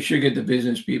 And we should get the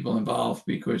business people involved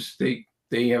because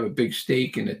they have a big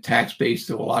stake in the tax base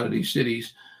to a lot of these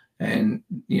cities. And,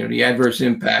 the adverse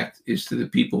impact is to the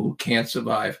people who can't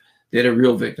survive. They're the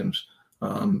real victims.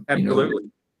 Absolutely.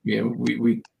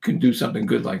 We can do something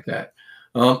good like that.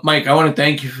 Mike, I want to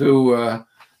thank you for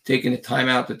taking the time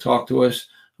out to talk to us.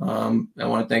 I want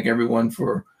to thank everyone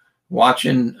for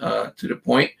watching to the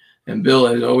point. And Bill,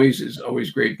 as always, is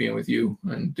always great being with you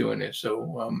and doing this.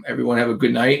 So everyone have a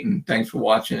good night, and thanks for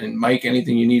watching. And Mike,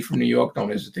 anything you need from New York,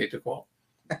 don't hesitate to call.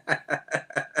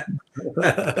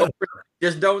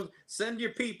 Just don't send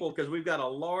your people, because we've got a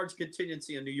large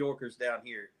contingency of New Yorkers down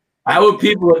here. Our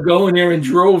people are going there in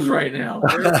droves right now.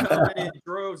 They're coming in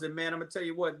droves, and man, I'm gonna tell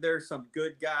you what, there's some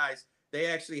good guys. They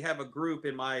actually have a group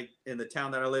in the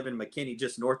town that I live in, McKinney,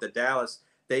 just north of Dallas.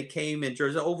 They came in.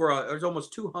 There's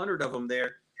almost 200 of them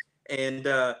there, and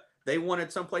they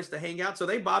wanted someplace to hang out, so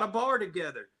they bought a bar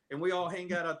together, and we all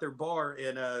hang out at their bar.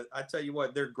 And I tell you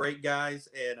what, they're great guys,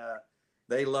 and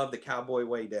they love the cowboy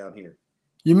way down here.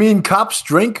 You mean cops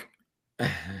drink?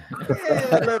 Yeah,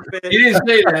 a little bit. He didn't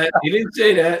say that. He didn't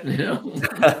say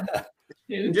that.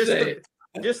 He didn't say it.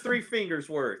 Just 3 fingers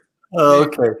worth. Oh,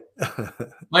 okay.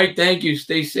 Mike, thank you.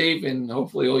 Stay safe, and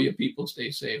hopefully all your people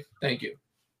stay safe. Thank you.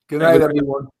 Good night,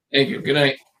 everyone. Thank you. Good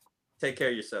night. Take care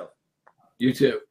of yourself. You too.